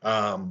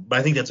 But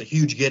I think that's a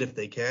huge get if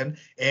they can.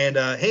 And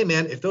hey,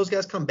 man, if those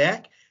guys come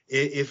back,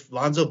 if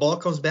Lonzo Ball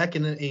comes back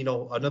in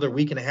another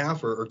week and a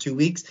half or 2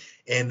 weeks,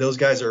 and those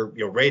guys are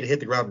ready to hit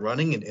the ground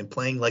running and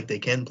playing like they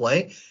can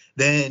play,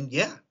 then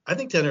yeah, I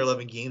think 10 or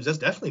 11 games, that's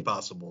definitely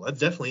possible. That's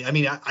definitely,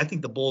 I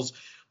think the Bulls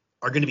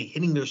are going to be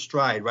hitting their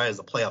stride right as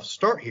the playoffs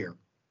start here.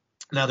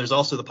 Now, there's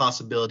also the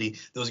possibility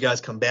those guys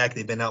come back.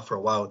 They've been out for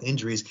a while with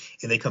injuries,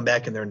 and they come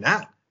back and they're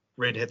not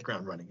ready to hit the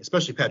ground running,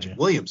 especially Patrick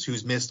Williams,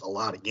 who's missed a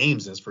lot of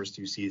games in his first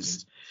 2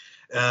 seasons.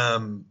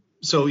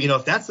 So,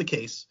 if that's the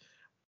case,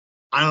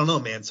 I don't know,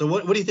 man. So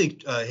what do you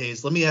think,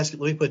 Haize? Let me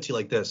put it to you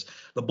like this.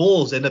 The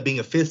Bulls end up being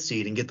a 5th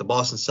seed and get the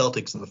Boston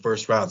Celtics in the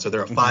first round, so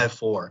they're a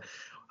 5-4.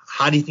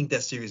 How do you think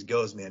that series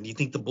goes, man? Do you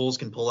think the Bulls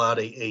can pull out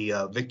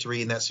a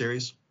victory in that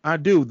series? I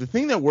do. The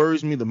thing that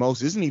worries me the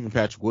most isn't even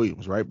Patrick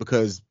Williams, right?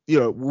 Because,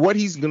 what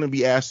he's going to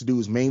be asked to do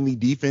is mainly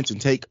defense and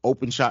take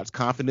open shots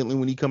confidently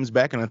when he comes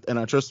back. And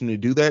I trust him to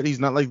do that. He's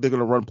not like they're going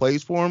to run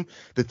plays for him.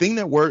 The thing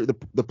that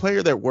the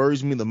player that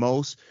worries me the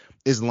most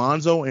is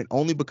Lonzo, and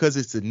only because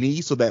it's a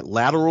knee. So that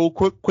lateral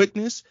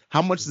quickness,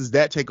 how much does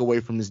that take away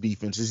from his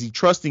defense? Is he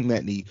trusting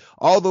that knee?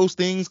 All those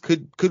things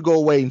could go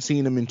away in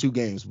seeing him in 2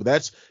 games. But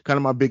that's kind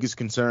of my biggest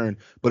concern.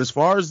 But as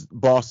far as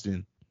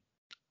Boston,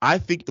 I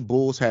think the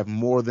Bulls have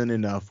more than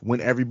enough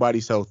when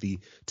everybody's healthy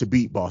to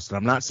beat Boston.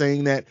 I'm not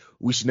saying that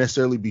we should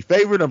necessarily be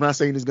favored. I'm not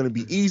saying it's going to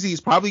be easy.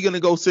 It's probably going to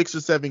go 6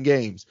 or 7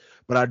 games.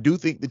 But I do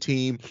think the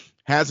team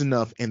has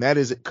enough, and that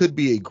is, it could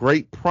be a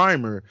great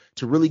primer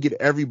to really get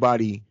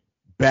everybody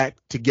back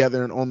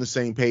together and on the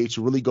same page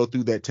to really go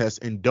through that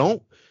test. And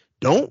don't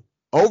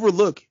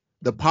overlook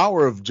the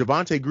power of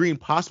Javonte Green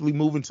possibly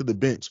moving to the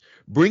bench,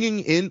 bringing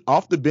in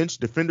off the bench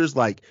defenders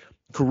like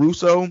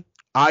Caruso,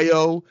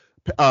 Ayo,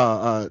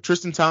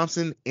 Tristan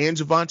Thompson, and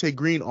Javonte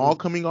Green all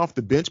coming off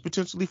the bench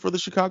potentially for the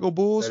Chicago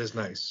Bulls. That is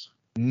nice.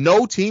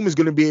 No team is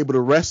going to be able to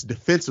rest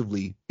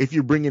defensively if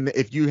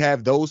you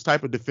have those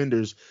type of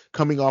defenders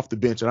coming off the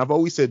bench. And I've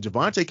always said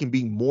Javonte can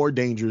be more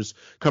dangerous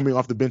coming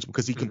off the bench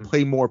because he can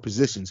play more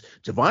positions.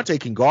 Javonte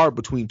can guard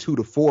between 2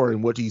 to 4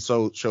 in what he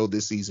showed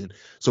this season.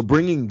 So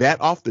bringing that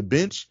off the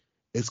bench,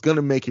 it's going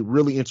to make it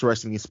really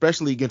interesting,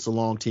 especially against a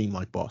long team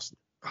like Boston.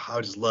 I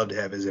would just love to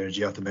have his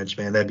energy off the bench,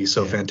 man. That'd be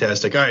so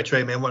fantastic. All right,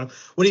 Trey, man, what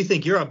do you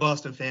think? You're a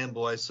Boston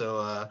fanboy,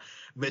 so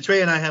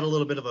Trey and I had a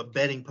little bit of a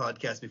betting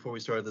podcast before we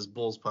started this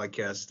Bulls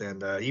podcast,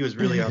 and he was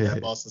really on that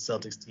Boston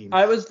Celtics team.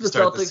 I was the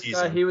Celtics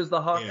guy. He was the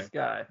Hawks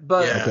guy.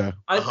 But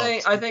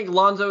I think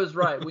Lonzo is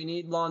right. We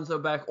need Lonzo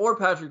back or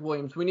Patrick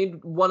Williams. We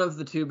need one of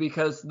the two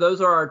because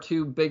those are our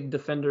 2 big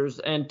defenders.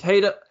 And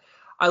Tatum,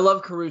 I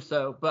love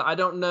Caruso, but I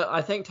don't know.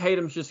 I think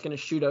Tatum's just going to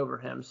shoot over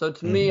him. So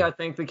to me, I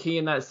think the key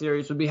in that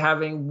series would be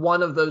having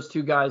one of those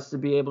 2 guys to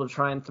be able to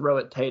try and throw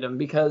at Tatum.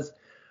 Because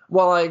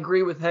while I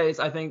agree with Haize,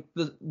 I think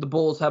the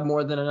Bulls have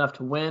more than enough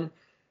to win.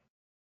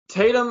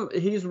 Tatum,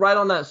 he's right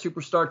on that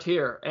superstar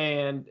tier.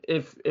 And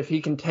if he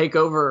can take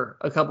over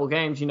a couple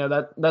games,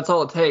 that's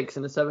all it takes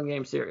in a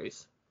 7-game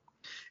series.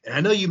 And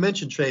I know you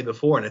mentioned Trey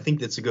before, and I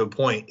think that's a good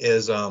point,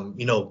 is,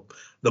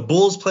 the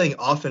Bulls playing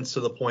offense to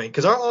the point,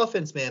 because our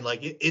offense, man, like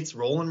it's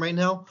rolling right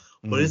now,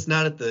 but it's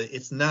not at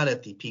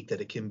the peak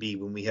that it can be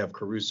when we have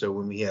Caruso,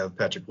 when we have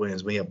Patrick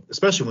Williams,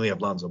 especially when we have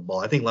Lonzo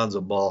Ball. I think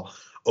Lonzo Ball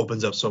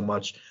opens up so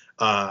much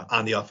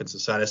on the offensive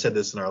side. I said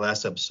this in our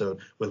last episode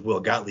with Will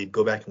Gottlieb.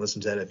 Go back and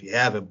listen to that if you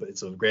haven't, but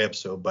it's a great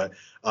episode. But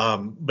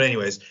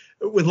anyways,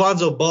 with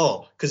Lonzo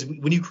Ball, because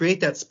when you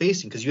create that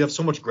spacing, because you have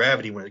so much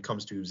gravity when it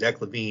comes to Zach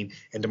LaVine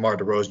and DeMar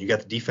DeRozan, you got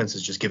the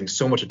defenses just giving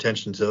so much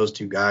attention to those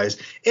 2 guys,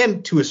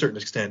 and to a certain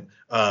extent,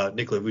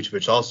 Nikola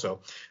Vucevic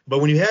also. But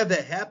when you have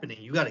that happening,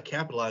 you got to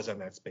capitalize on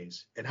that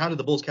space. And how do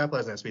the Bulls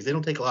capitalize on that space? They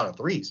don't take a lot of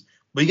threes.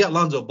 But you got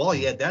Lonzo Ball,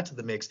 you add that to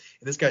the mix,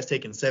 and this guy's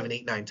taking 7,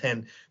 8, 9,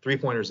 10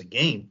 3-pointers a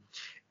game.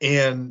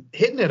 And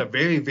hitting at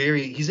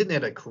he's hitting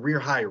at a career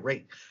high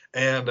rate,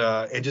 and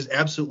just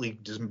absolutely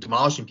just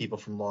demolishing people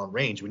from long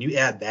range. When you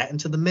add that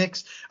into the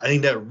mix, I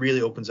think that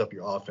really opens up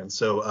your offense.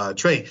 So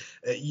Trey,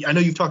 I know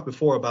you've talked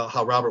before about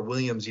how Robert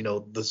Williams, the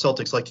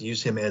Celtics like to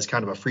use him as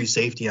kind of a free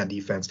safety on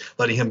defense,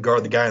 letting him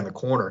guard the guy in the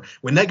corner.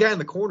 When that guy in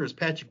the corner is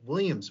Patrick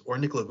Williams or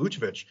Nikola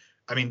Vucevic,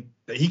 I mean,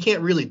 he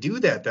can't really do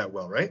that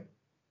well, right?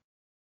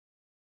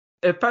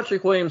 If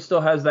Patrick Williams still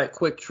has that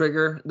quick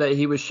trigger that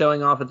he was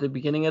showing off at the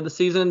beginning of the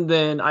season,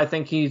 then I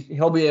think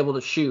he'll be able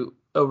to shoot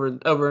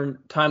over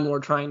Time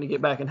Lord trying to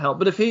get back and help.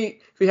 But if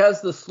he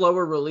has the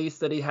slower release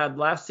that he had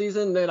last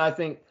season, then I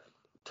think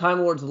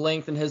Time Lord's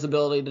length and his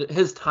ability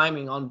his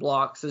timing on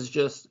blocks is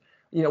just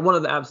one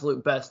of the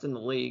absolute best in the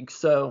league.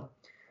 So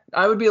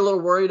I would be a little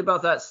worried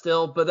about that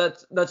still, but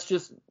that's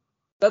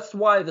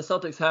why the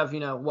Celtics have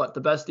the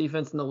best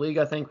defense in the league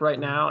I think right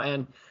now,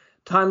 and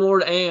Time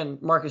Lord and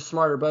Marcus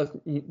Smart are both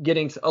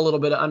getting a little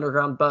bit of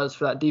underground buzz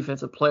for that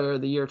Defensive Player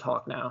of the Year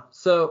talk now.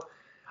 So,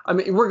 I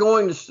mean,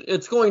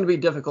 it's going to be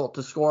difficult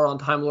to score on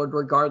Time Lord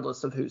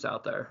regardless of who's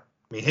out there.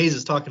 I mean, Haize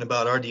is talking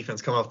about our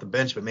defense coming off the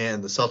bench, but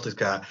man, the Celtics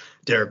got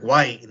Derek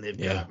White, and they've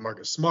got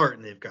Marcus Smart,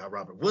 and they've got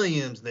Robert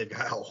Williams, and they've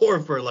got Al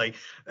Horford. Like,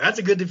 that's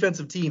a good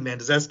defensive team, man.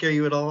 Does that scare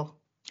you at all?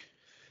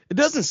 It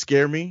doesn't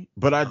scare me,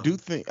 but I do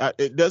think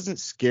it doesn't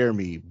scare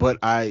me. But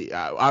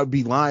I'd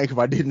be lying if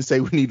I didn't say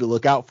we need to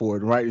look out for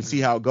it, right, and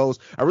see how it goes.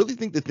 I really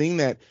think the thing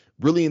that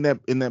really in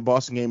that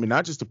Boston game, and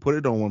not just to put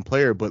it on one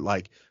player, but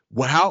like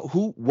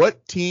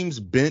what team's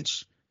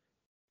bench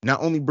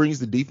not only brings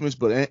the defense,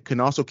 but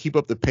can also keep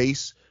up the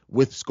pace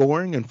with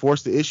scoring and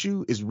force the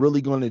issue is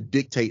really going to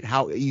dictate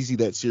how easy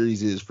that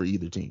series is for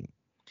either team.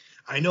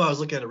 I know I was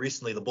looking at it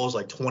recently. The Bulls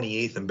like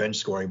 28th in bench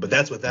scoring, but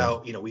that's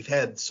without, we've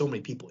had so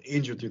many people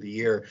injured through the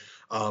year.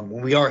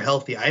 When we are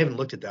healthy, I haven't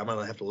looked at that. I'm going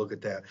to have to look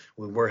at that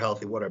when we're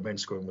healthy, what our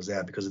bench scoring was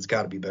at, because it's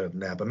got to be better than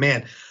that. But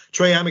man,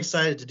 Trey, I'm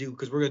excited to do,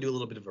 because we're going to do a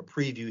little bit of a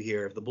preview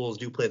here. If the Bulls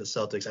do play the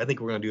Celtics, I think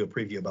we're going to do a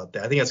preview about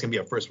that. I think that's going to be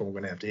our first one we're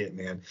going to have to hit,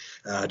 man,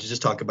 to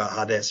just talk about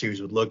how that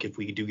series would look if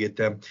we do get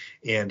them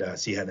and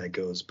see how that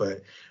goes.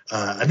 But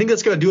I think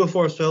that's going to do it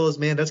for us, fellas,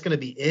 man. That's going to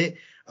be it.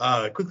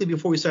 Quickly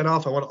before we sign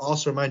off, I want to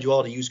also remind you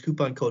all to use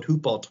coupon code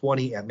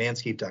HoopBall20 at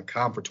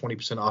manscaped.com for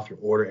 20% off your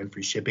order and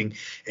free shipping.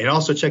 And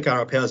also check out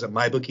our pals at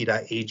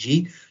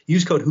mybookie.ag.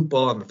 Use code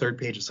HoopBall on the third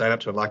page to sign up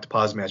to unlock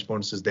deposit match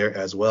bonuses there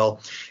as well.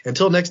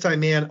 Until next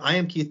time, man, I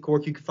am Keith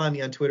Cork. You can find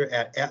me on Twitter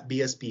at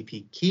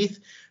BSBPKeith.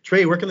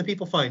 Trey, where can the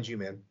people find you,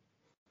 man?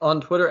 On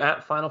Twitter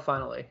at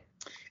Finally.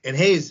 And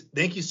Haize,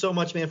 thank you so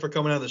much, man, for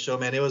coming on the show,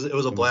 man. It was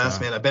a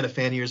blast, man. I've been a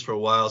fan of yours for a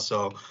while,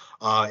 so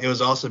it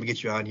was awesome to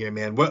get you on here,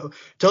 man.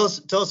 Tell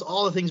us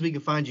all the things we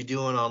can find you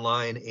doing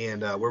online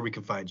and where we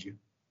can find you.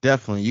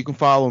 Definitely. You can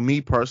follow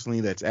me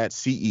personally. That's at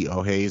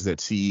CEO Haize.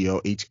 That's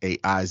CEO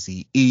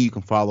Haize. You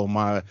can follow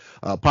my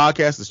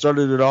podcast that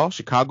started it all,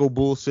 Chicago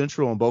Bulls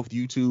Central, on both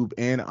YouTube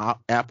and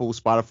Apple,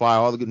 Spotify,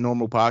 all the good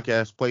normal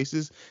podcast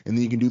places. And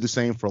then you can do the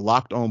same for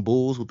Locked On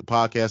Bulls with the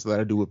podcast that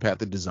I do with Pat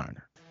the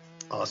Designer.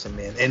 Awesome,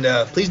 man. And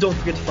please don't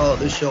forget to follow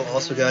this show.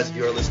 Also, guys, if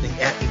you are listening,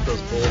 at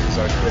Ethos Bulls is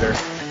our Twitter.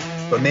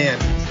 But, man,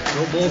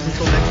 no Bulls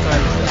until next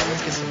time.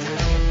 Let's get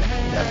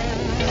some.